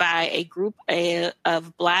created by a group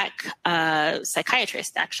of Black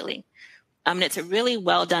psychiatrists, actually. And it's a really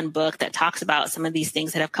well done book that talks about some of these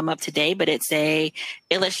things that have come up today, but it's a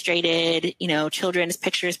illustrated, children's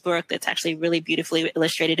pictures book that's actually really beautifully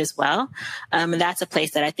illustrated as well. And that's a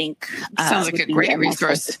place that I think sounds like a great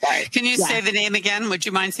resource. Can you say the name again? Would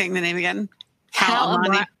you mind saying the name again? How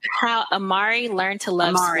Amari Learned to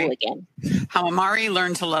Love School Again. How Amari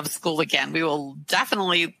Learned to Love School Again. We will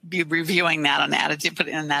definitely be reviewing that on Attitude, put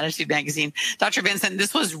it in Attitude Magazine. Dr. Vinson,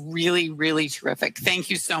 this was really, really terrific. Thank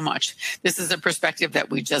you so much. This is a perspective that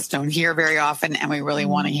we just don't hear very often, and we really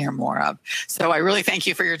want to hear more of. So I really thank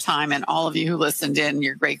you for your time, and all of you who listened in,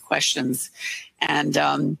 your great questions.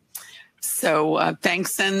 And so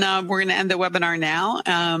thanks, and we're going to end the webinar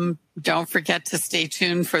now. Don't forget to stay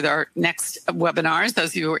tuned for our next webinars,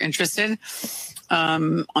 those of you who are interested.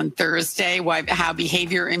 On Thursday, how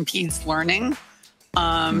behavior impedes learning.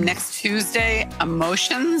 Next Tuesday,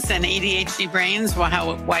 emotions and ADHD brains, why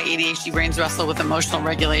ADHD brains wrestle with emotional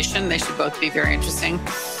regulation. They should both be very interesting.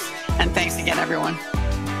 And thanks again, everyone.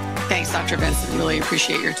 Thanks, Dr. Vinson. Really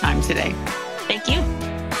appreciate your time today. Thank you.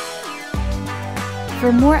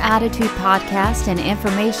 For more Attitude podcasts and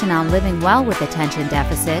information on living well with attention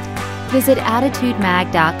deficit, visit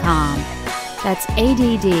attitudemag.com. That's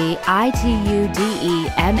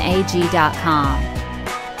ADDITUDEMAG.com.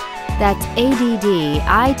 That's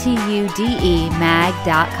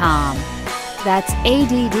ADDITUDEMAG.com. That's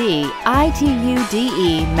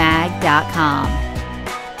ADDITUDEMAG.com.